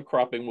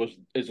outcropping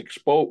was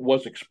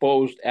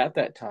exposed at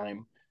that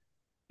time.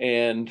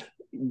 And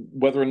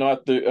whether or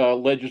not the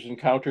ledge is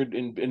encountered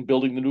in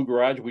building the new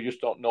garage, we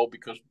just don't know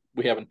because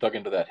we haven't dug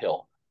into that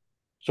hill.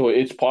 So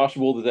it's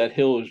possible that that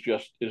hill is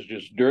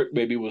just dirt,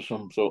 maybe with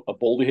a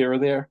boulder here or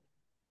there.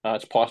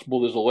 It's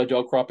possible there's a ledge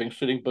outcropping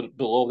sitting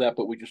below that,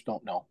 but we just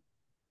don't know.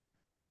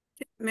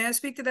 May I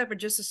speak to that for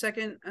just a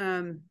second?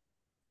 And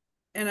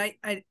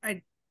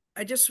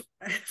I just,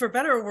 for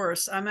better or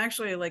worse, I'm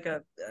actually like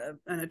an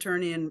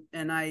attorney,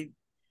 and I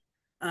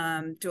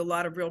do a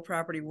lot of real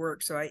property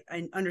work. So I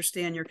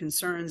understand your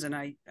concerns, and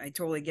I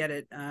totally get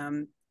it.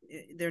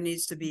 There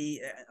needs to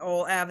be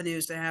all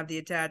avenues to have the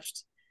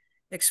attached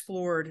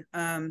explored.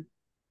 On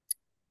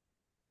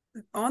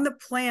the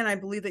plan, I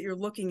believe that you're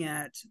looking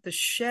at, the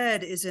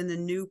shed is in the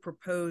new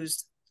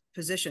proposed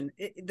position.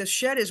 The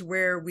shed is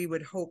where we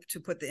would hope to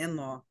put the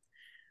in-law.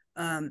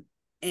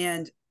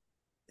 And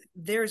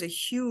there's a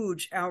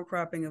huge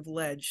outcropping of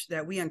ledge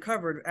that we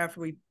uncovered after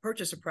we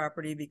purchased a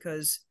property,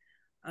 because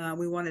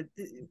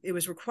it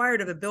was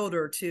required of a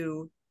builder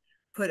to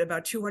put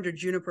about 200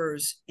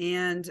 junipers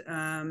and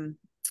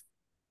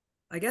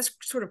I guess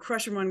sort of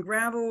crush and run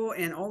gravel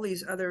and all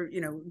these other,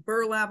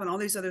 burlap and all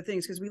these other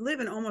things, because we live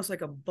in almost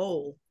like a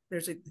bowl.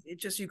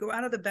 You go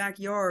out of the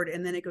backyard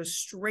and then it goes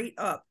straight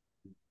up,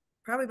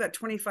 probably about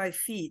 25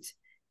 feet,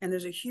 and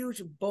there's a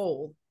huge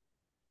bowl.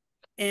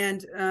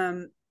 And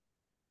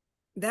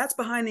that's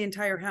behind the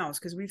entire house,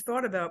 because we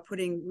thought about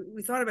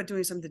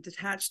doing something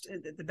detached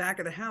at the back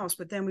of the house,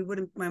 but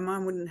then my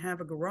mom wouldn't have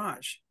a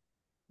garage.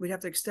 We'd have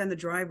to extend the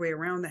driveway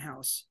around the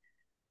house.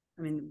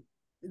 I mean,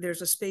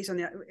 there's a space on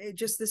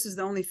this is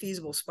the only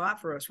feasible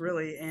spot for us,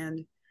 really.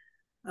 And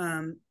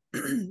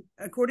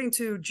according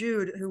to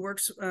Jude, who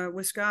works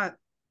with Scott,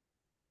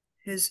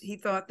 he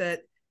thought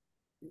that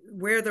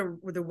where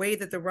the way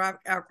that the rock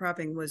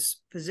outcropping was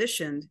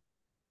positioned,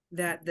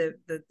 that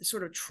the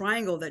sort of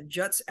triangle that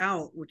juts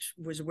out, which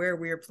was where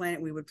we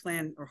would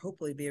plan or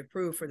hopefully be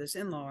approved for this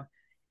in-law,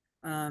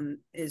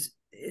 is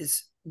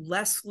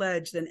less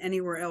ledge than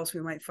anywhere else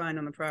we might find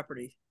on the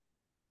property.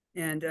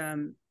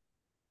 And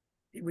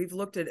we've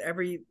looked at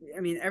every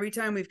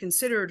time we've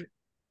considered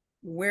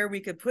where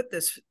we could put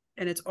this,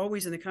 and it's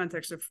always in the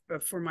context of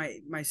for my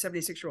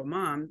 76-year-old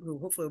mom, who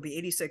hopefully will be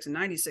 86 and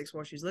 96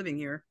 while she's living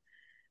here,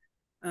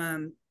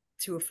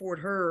 to afford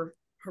her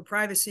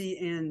privacy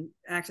and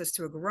access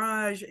to a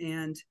garage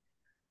and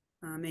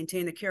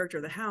maintain the character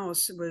of the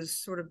house, was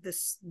sort of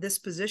this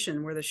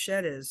position where the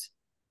shed is.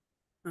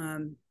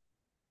 In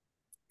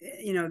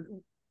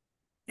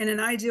an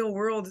ideal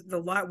world, the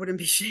lot wouldn't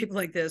be shaped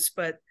like this,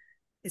 but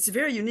it's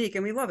very unique,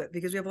 and we love it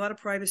because we have a lot of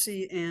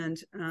privacy,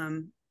 and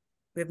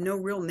we have no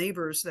real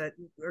neighbors that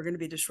are going to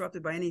be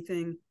disrupted by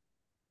anything.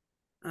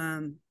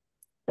 And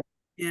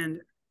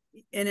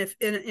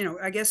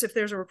I guess if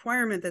there's a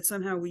requirement that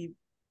somehow we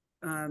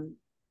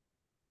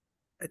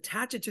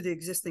attach it to the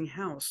existing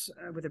house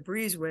with a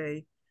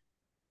breezeway,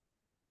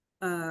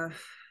 I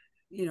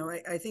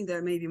think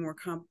that may be more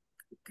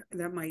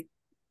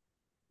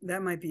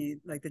that might be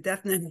like the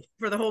death knell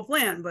for the whole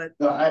plan. But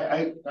no,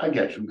 I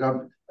get you.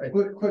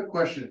 Quick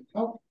question.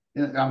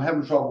 I'm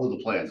having trouble with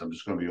the plans. I'm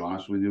just going to be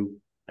honest with you.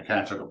 I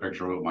kind of took a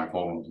picture of my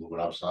phone and blew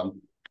it up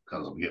some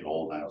because I'm getting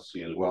old now.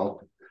 See as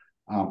well.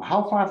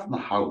 How far from the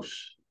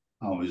house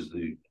is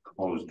the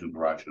proposed new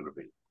garage going to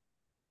be?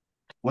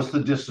 What's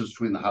the distance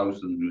between the house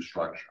and the new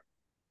structure?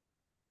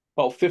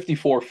 About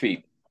 54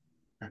 feet.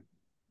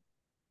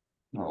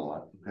 Not a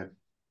lot. Okay.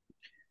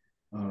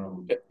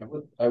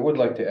 I would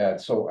like to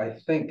add, so I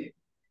think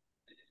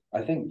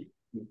I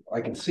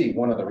can see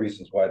one of the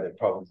reasons why they're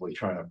probably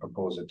trying to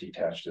propose it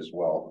detached as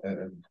well,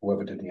 and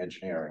whoever did the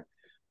engineering.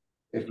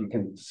 If you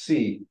can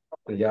see,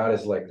 the yard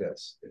is like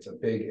this.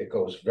 It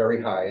goes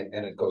very high,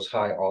 and it goes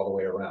high all the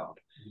way around.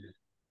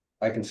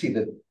 I can see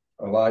that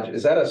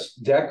is that a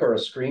deck or a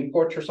screen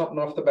porch or something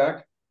off the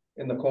back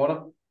in the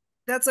corner?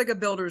 that's like a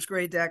builder's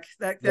grade deck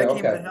that came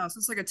with the house.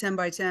 It's like a 10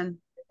 by 10.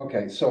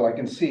 Okay, so I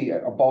can see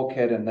a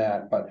bulkhead in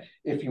that, but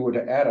if you were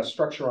to add a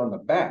structure on the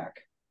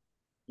back,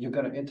 you're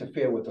going to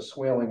interfere with the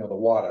swelling of the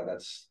water.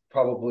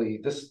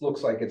 This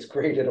looks like it's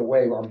graded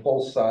away on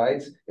both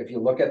sides. If you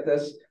look at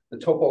this, the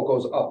topo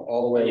goes up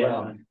all the way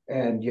around,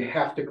 and you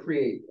have to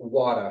create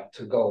water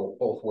to go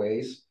both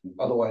ways.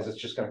 Otherwise,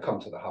 it's just going to come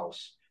to the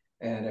house.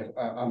 And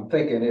I'm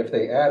thinking if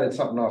they added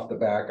something off the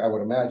back, I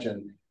would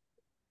imagine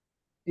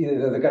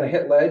either they're going to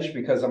hit ledge,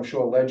 because I'm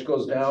sure ledge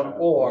goes down,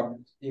 or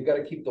you got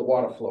to keep the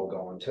water flow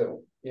going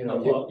too.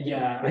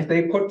 If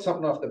they put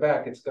something off the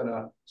back, it's going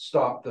to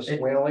stop the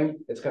swelling.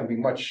 It's going to be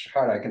much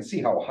harder. I can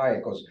see how high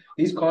it goes.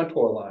 These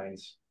contour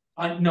lines.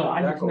 I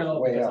goes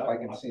way up. I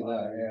can see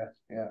that.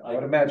 Yeah. I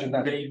would imagine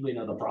that. Vaguely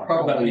know the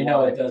property, but I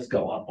know it does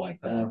go up like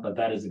that. But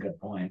that is a good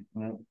point.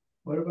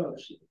 What about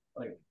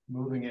like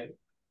moving it,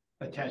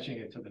 attaching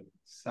it to the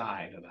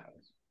side of the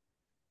house?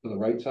 To the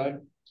right side?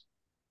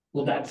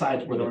 Well, that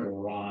side's where the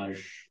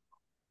garage,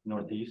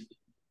 northeast.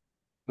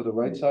 To the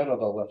right side or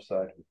the left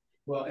side?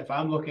 Well, if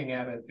I'm looking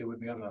at it, it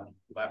would be on the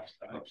left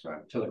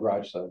side. To the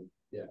garage side.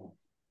 Yeah.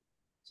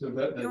 So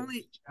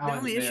The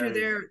only issue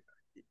there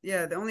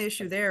yeah, the only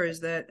issue there is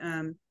that,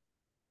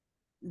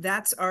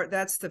 that's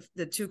the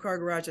 2-car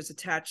garage that's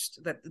attached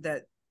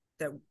that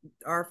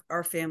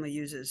our family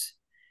uses.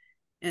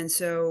 And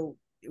so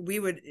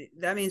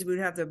that means we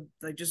would have to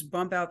like just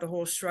bump out the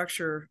whole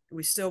structure.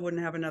 We still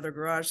wouldn't have another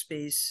garage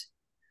space.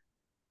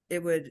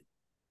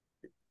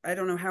 I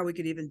don't know how we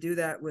could even do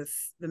that with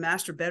the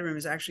master bedroom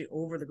is actually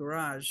over the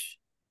garage.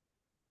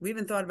 We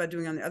even thought about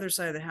doing on the other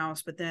side of the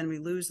house, but then we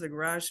lose the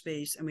garage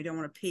space and we don't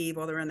want to pave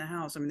all around the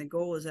house. I mean, the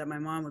goal is that my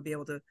mom would be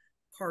able to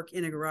park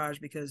in a garage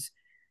because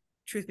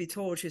truth be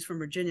told, she's from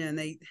Virginia and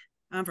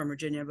I'm from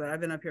Virginia, but I've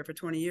been up here for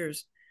 20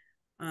 years.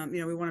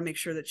 We want to make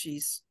sure that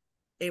she's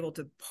able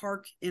to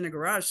park in a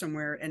garage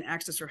somewhere and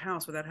access her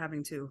house without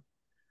having to,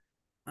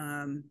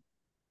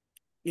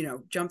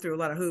 jump through a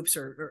lot of hoops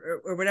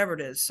or whatever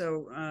it is.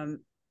 So,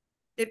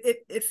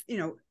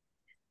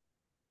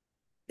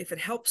 if it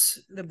helps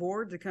the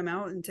board to come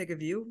out and take a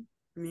view,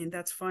 I mean,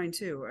 that's fine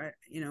too.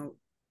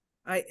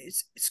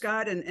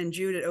 Scott and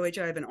Jude at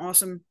OHI have been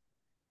awesome.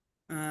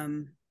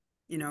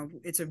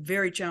 It's a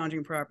very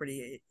challenging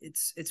property.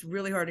 It's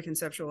really hard to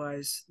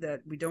conceptualize that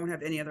we don't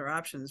have any other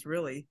options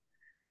really.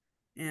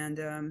 And,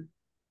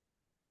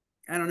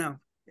 I don't know.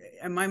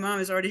 And my mom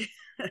is already,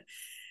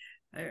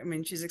 I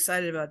mean, she's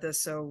excited about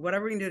this. So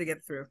whatever we can do to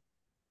get through.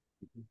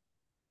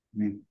 I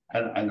mean,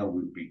 I know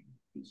we'd be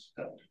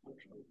stepped.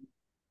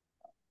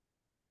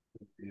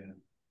 Yeah.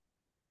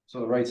 So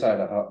the right side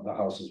of the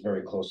house is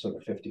very close to the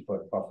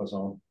 50-foot buffer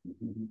zone,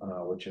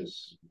 which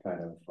is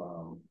kind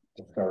of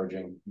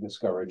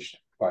discouraged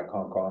by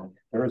Concom.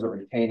 There is a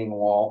retaining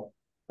wall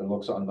that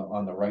looks on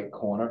the right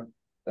corner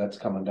that's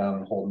coming down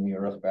and holding the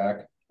earth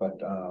back, but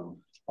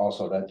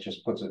also that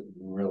just puts it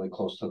really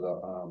close to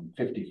the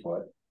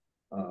 50-foot,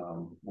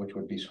 which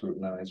would be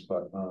scrutinized.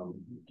 But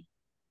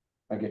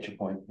I get your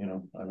point.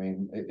 I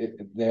mean,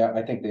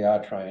 I think they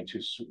are trying to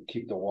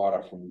keep the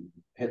water from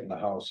hitting the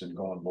house and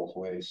going both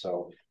ways.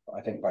 So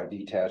I think by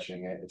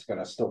detaching it, it's going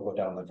to still go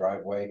down the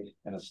driveway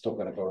and it's still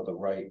going to go to the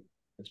right.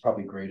 It's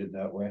probably graded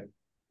that way,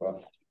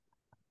 but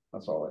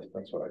that's what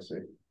I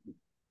see.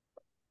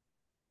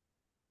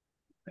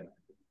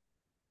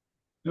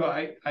 So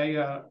I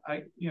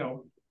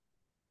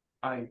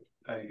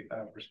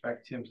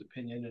respect Tim's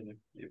opinion, and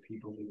if he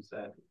believes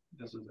that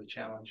this is a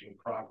challenging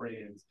property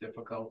and it's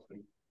difficult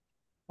and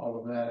all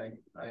of that,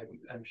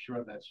 I'm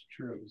sure that's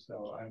true.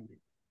 So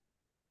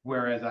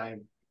whereas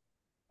I'm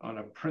on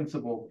a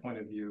principal point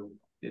of view,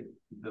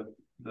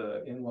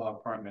 the in-law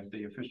apartment,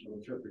 the official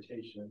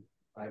interpretation,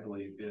 I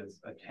believe, is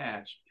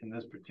attached in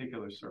this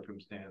particular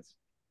circumstance,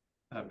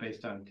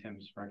 based on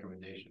Tim's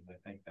recommendation. I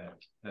think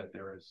that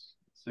there is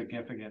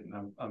significant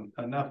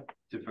enough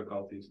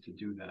difficulties to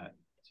do that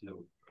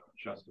to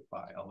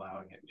justify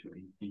allowing it to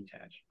be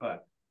detached.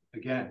 But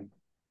again,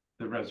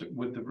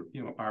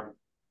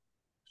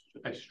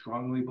 I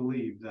strongly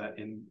believe that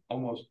in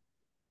almost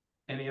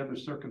any other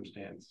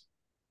circumstance,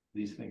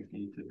 these things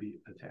need to be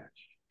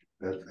attached.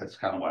 That's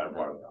kind of why I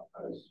brought it up.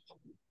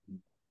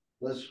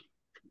 Liz,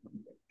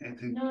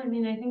 anything? No, I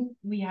mean, I think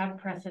we have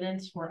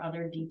precedents for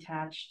other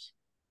detached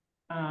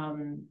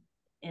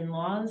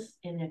in-laws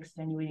in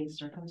extenuating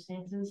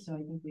circumstances. So I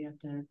think we have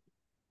to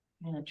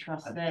kind of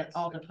trust that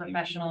all the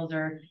professionals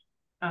are,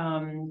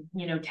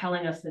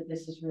 telling us that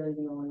this is really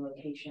the only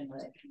location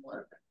that it can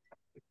work.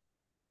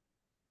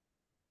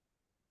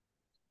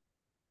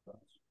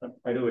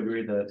 I do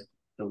agree that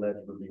the ledge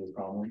would be a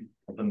problem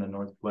up in the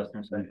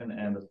northwestern section,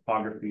 and the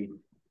topography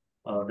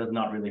does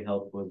not really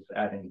help with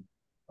adding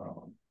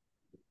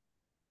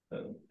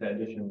the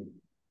addition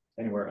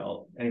anywhere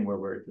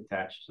where it's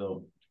attached.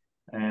 So,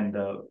 and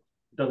it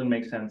doesn't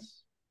make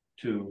sense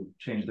to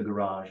change the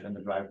garage and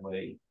the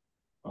driveway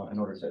in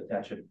order to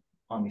attach it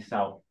on the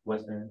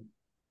southwestern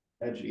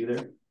edge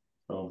either.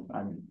 So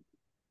I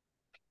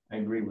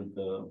agree with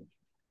the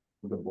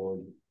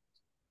board.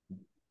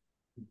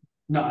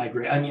 No, I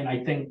agree. I mean,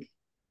 I think,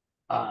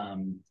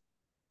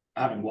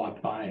 having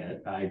walked by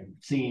it, I've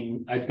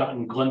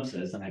gotten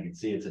glimpses and I can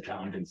see it's a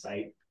challenging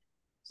site.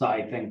 So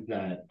I think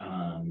that,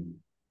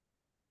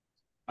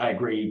 I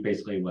agree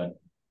basically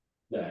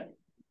that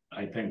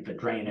I think the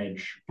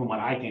drainage, from what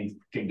I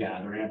can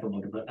gather and from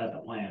looking at the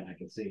plan, I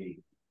can see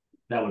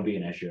that would be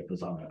an issue if it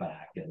was on the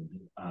back. And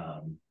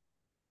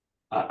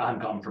I'm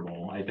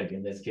comfortable. I think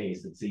in this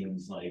case, it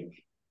seems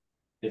like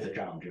it's a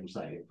challenging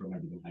site from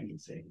everything I can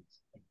see.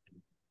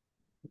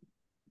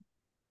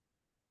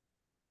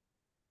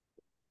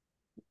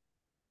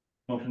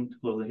 Motion to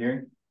close the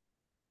hearing.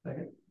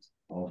 Second.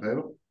 All in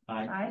favor?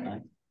 Aye.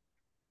 Aye.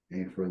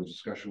 Any further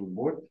discussion with the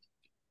board?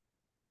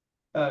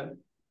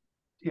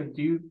 Tim,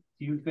 do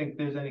you think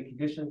there's any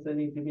conditions that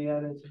need to be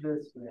added to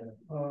this?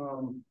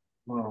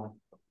 Well,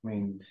 I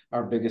mean,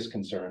 our biggest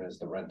concern is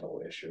the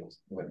rental issue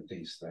with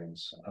these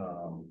things.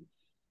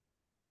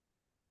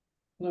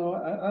 No,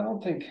 I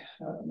don't think,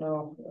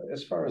 no,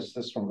 as far as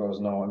this one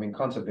goes, no. I mean,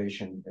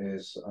 conservation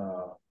is,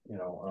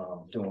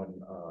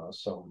 doing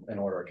some in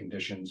order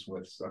conditions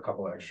with a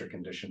couple of extra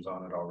conditions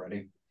on it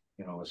already,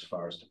 as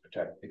far as to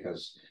protect,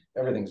 because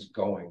everything's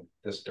going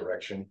this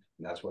direction.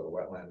 And that's where the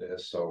wetland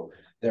is, so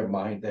they're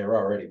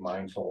already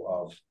mindful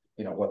of,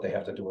 you know, what they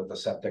have to do with the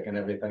septic and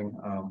everything.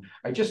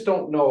 I just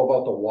don't know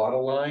about the water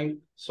line.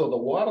 So the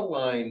water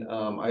line,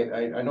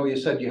 I know you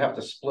said you have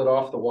to split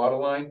off the water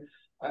line.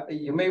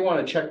 You may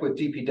want to check with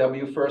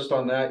DPW first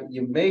on that.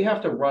 You may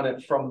have to run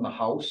it from the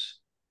house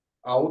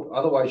out,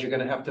 otherwise you're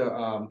gonna have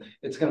to,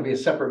 it's gonna be a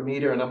separate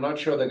meter, and I'm not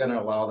sure they're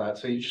gonna allow that,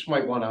 so you just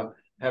might wanna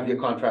have your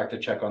contractor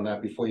check on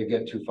that before you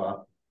get too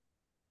far.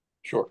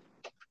 Sure.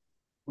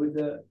 With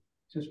the,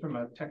 just from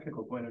a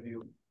technical point of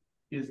view,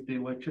 is the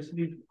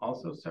electricity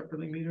also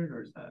separately metered,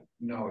 or is that?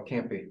 No, it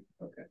can't be.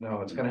 Okay.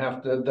 No, it's gonna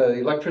have to, the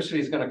electricity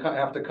is gonna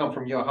have to come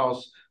from your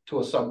house to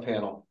a sub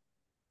panel.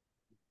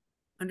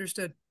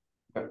 Understood.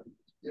 Yeah,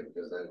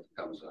 because that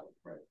comes up,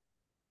 right?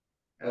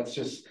 It's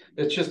just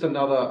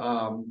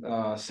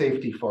another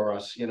safety for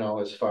us, you know,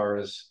 as far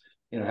as,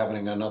 you know,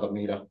 having another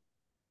meter.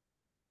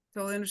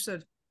 Totally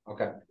understood.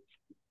 Okay.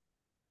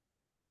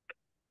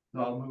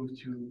 So I'll move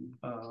to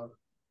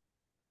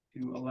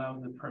allow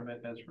the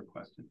permit as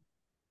requested.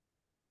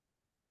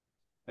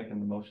 Second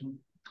the motion.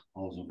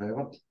 All those in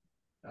favor?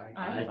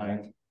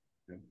 Aye.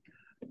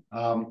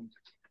 I'm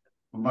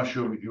not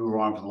sure if you were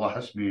on for the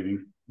last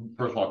meeting.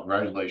 First of all,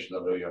 congratulations, I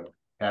know you're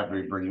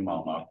happy to bring your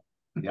mom up.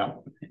 Yeah.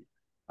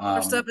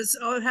 Our stuff is,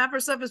 half our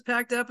stuff is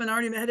packed up and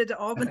already headed to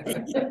Albany. You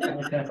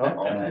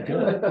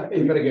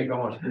better get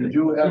going. We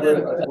do have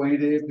a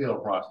 20-day appeal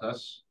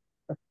process.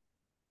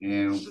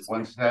 And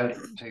once that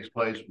takes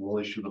place, we'll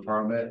issue the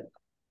permit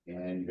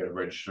and you gotta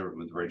register it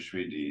with the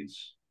registry of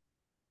deeds.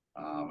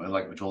 And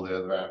like we told the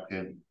other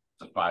applicant,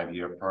 it's a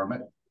 5-year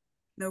permit,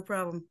 No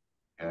problem.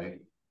 okay?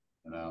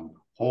 And Oh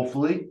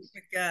hopefully,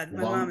 my God,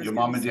 your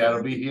mom and dad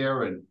will be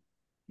here and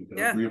you can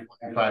Yeah. agree for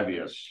 5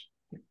 years.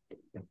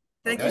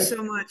 Thank you Okay?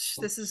 so much.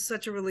 This is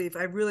such a relief.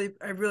 I really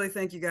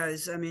thank you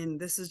guys. I mean,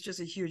 this is just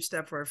a huge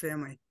step for our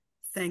family.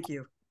 Thank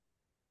you.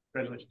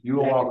 Congratulations.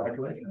 You are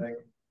welcome.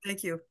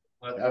 Thank you.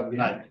 Have a good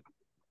night.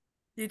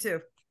 You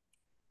too.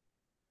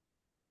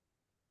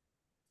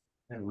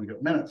 And we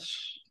got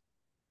minutes.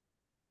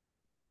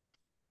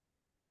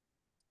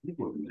 I think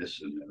we're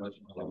missing. Oh, we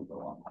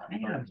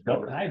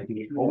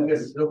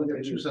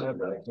got 2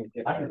 cents.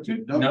 I have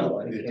 2.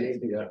 No.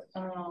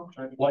 Oh.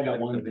 Well, I got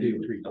 1,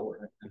 2, 3,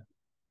 4.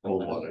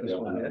 Hold on, I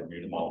don't have to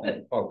read them all.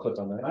 Oh, click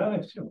on that. I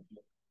have 2.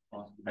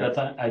 That's,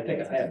 I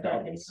think I have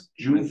doubles.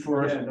 June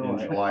 1st Yeah, no, and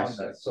July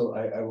 6th. So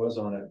I was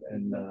on it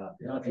and,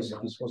 he's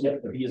supposed to. Yeah,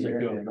 he is a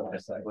good. Like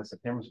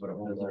September's, but it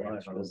was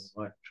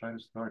Trying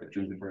to start it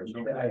June 1st.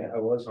 I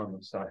was on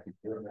the stock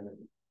here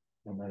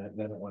and then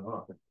it went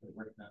off.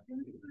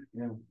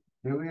 Yeah.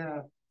 Here we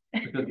are.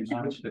 Because you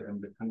switched it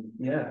and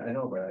Yeah, I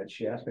know, but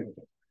she asked me.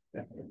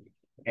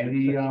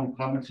 Any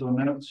comments on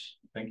the minutes?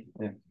 thank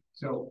you.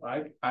 So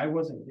I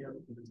wasn't here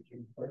for the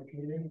June 1st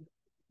meeting.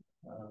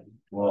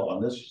 Well, on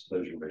this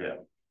says you were here,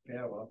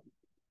 Yeah, well,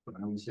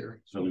 I was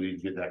here, so we need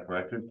to get that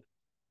corrected.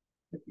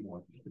 If you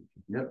want.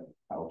 Yep,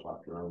 I'll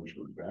talk to her when she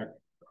goes back.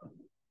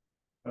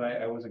 but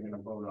I wasn't gonna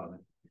vote on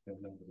it.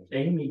 Because of the-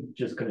 Amy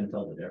just couldn't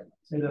tell the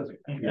difference. It doesn't.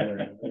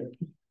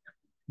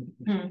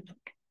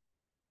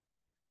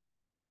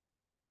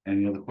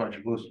 Any other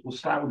questions? We'll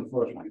start with the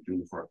first one,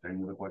 June 1st.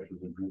 Any other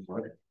questions on June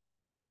 1st?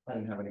 I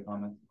didn't have any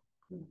comments.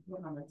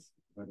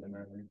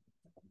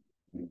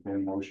 Okay,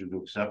 motion to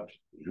accept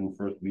June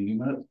 1st meeting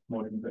minutes.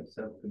 Motion to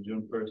accept the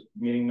June 1st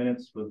meeting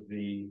minutes with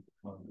the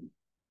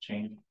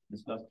change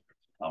discussed.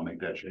 I'll make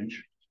that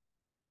change.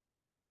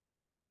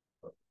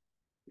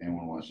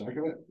 Anyone want to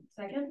second it?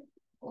 Second?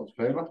 All in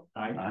favor?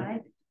 Aye.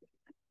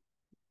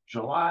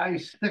 July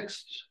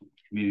 6th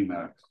meeting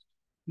minutes.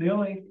 The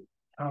only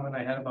comment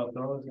I had about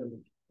those is,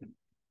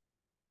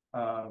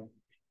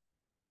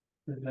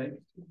 that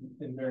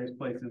in various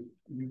places,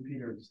 you,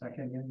 Peter,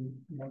 seconding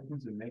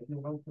motions and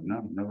making motions.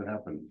 No, never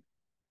happened.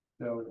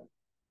 So,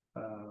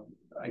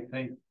 I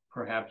think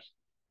perhaps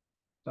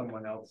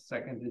someone else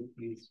seconded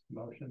these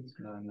motions,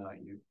 no,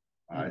 not you.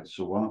 All right,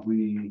 so why don't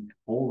we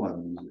hold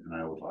on these and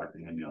I will talk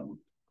to Andy on them.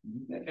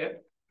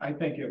 I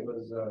think it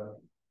was,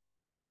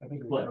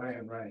 What?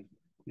 Ryan, right?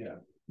 Yeah.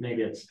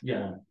 Maybe it's,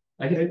 yeah.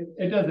 I guess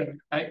It doesn't,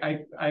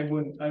 I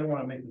wouldn't, I don't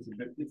wanna make this a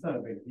big, it's not a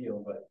big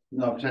deal,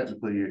 No,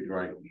 technically, you're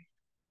right.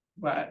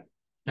 but,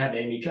 have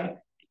Amy check.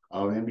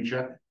 I'll Amy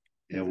check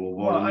and we'll vote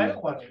well, on I these.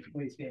 don't want to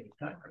waste any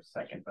time for a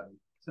second, but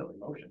silly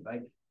motion,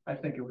 I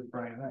think it was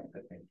Brian Knight, I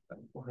think.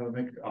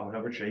 I'll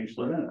have her change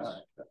the minutes.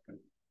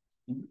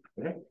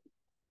 Okay.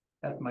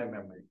 That's my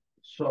memory.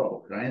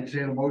 So, can I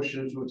entertain a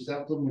motion to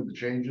accept them with the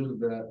changes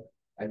that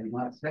I did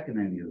not second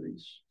any of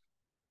these?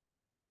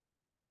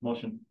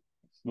 Motion.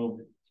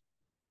 Move.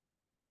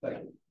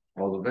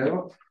 All in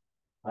favor?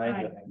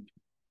 Aye.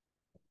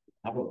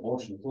 How about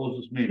motion to close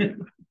this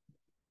meeting?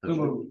 So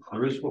moved.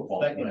 There is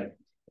football Second. tonight.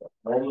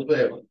 All in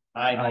favor?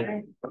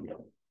 Aye.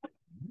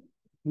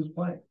 Who's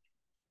playing?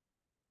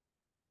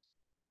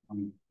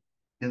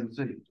 Kansas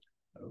City.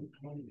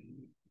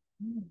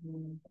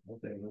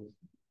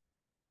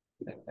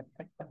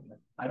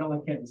 I don't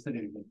like Kansas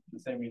City, but the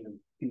same reason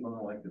people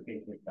don't like the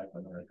Patriots back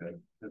when they were good.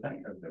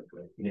 Because they're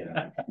good.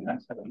 Yeah.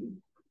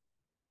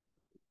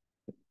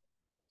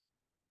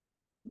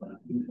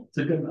 It's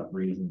a good enough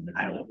reason.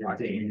 I don't want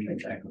to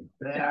exactly.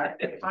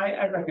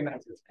 I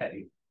recognize it's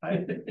petty.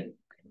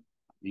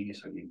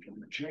 These are getting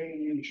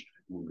changed,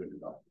 we're good to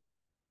go.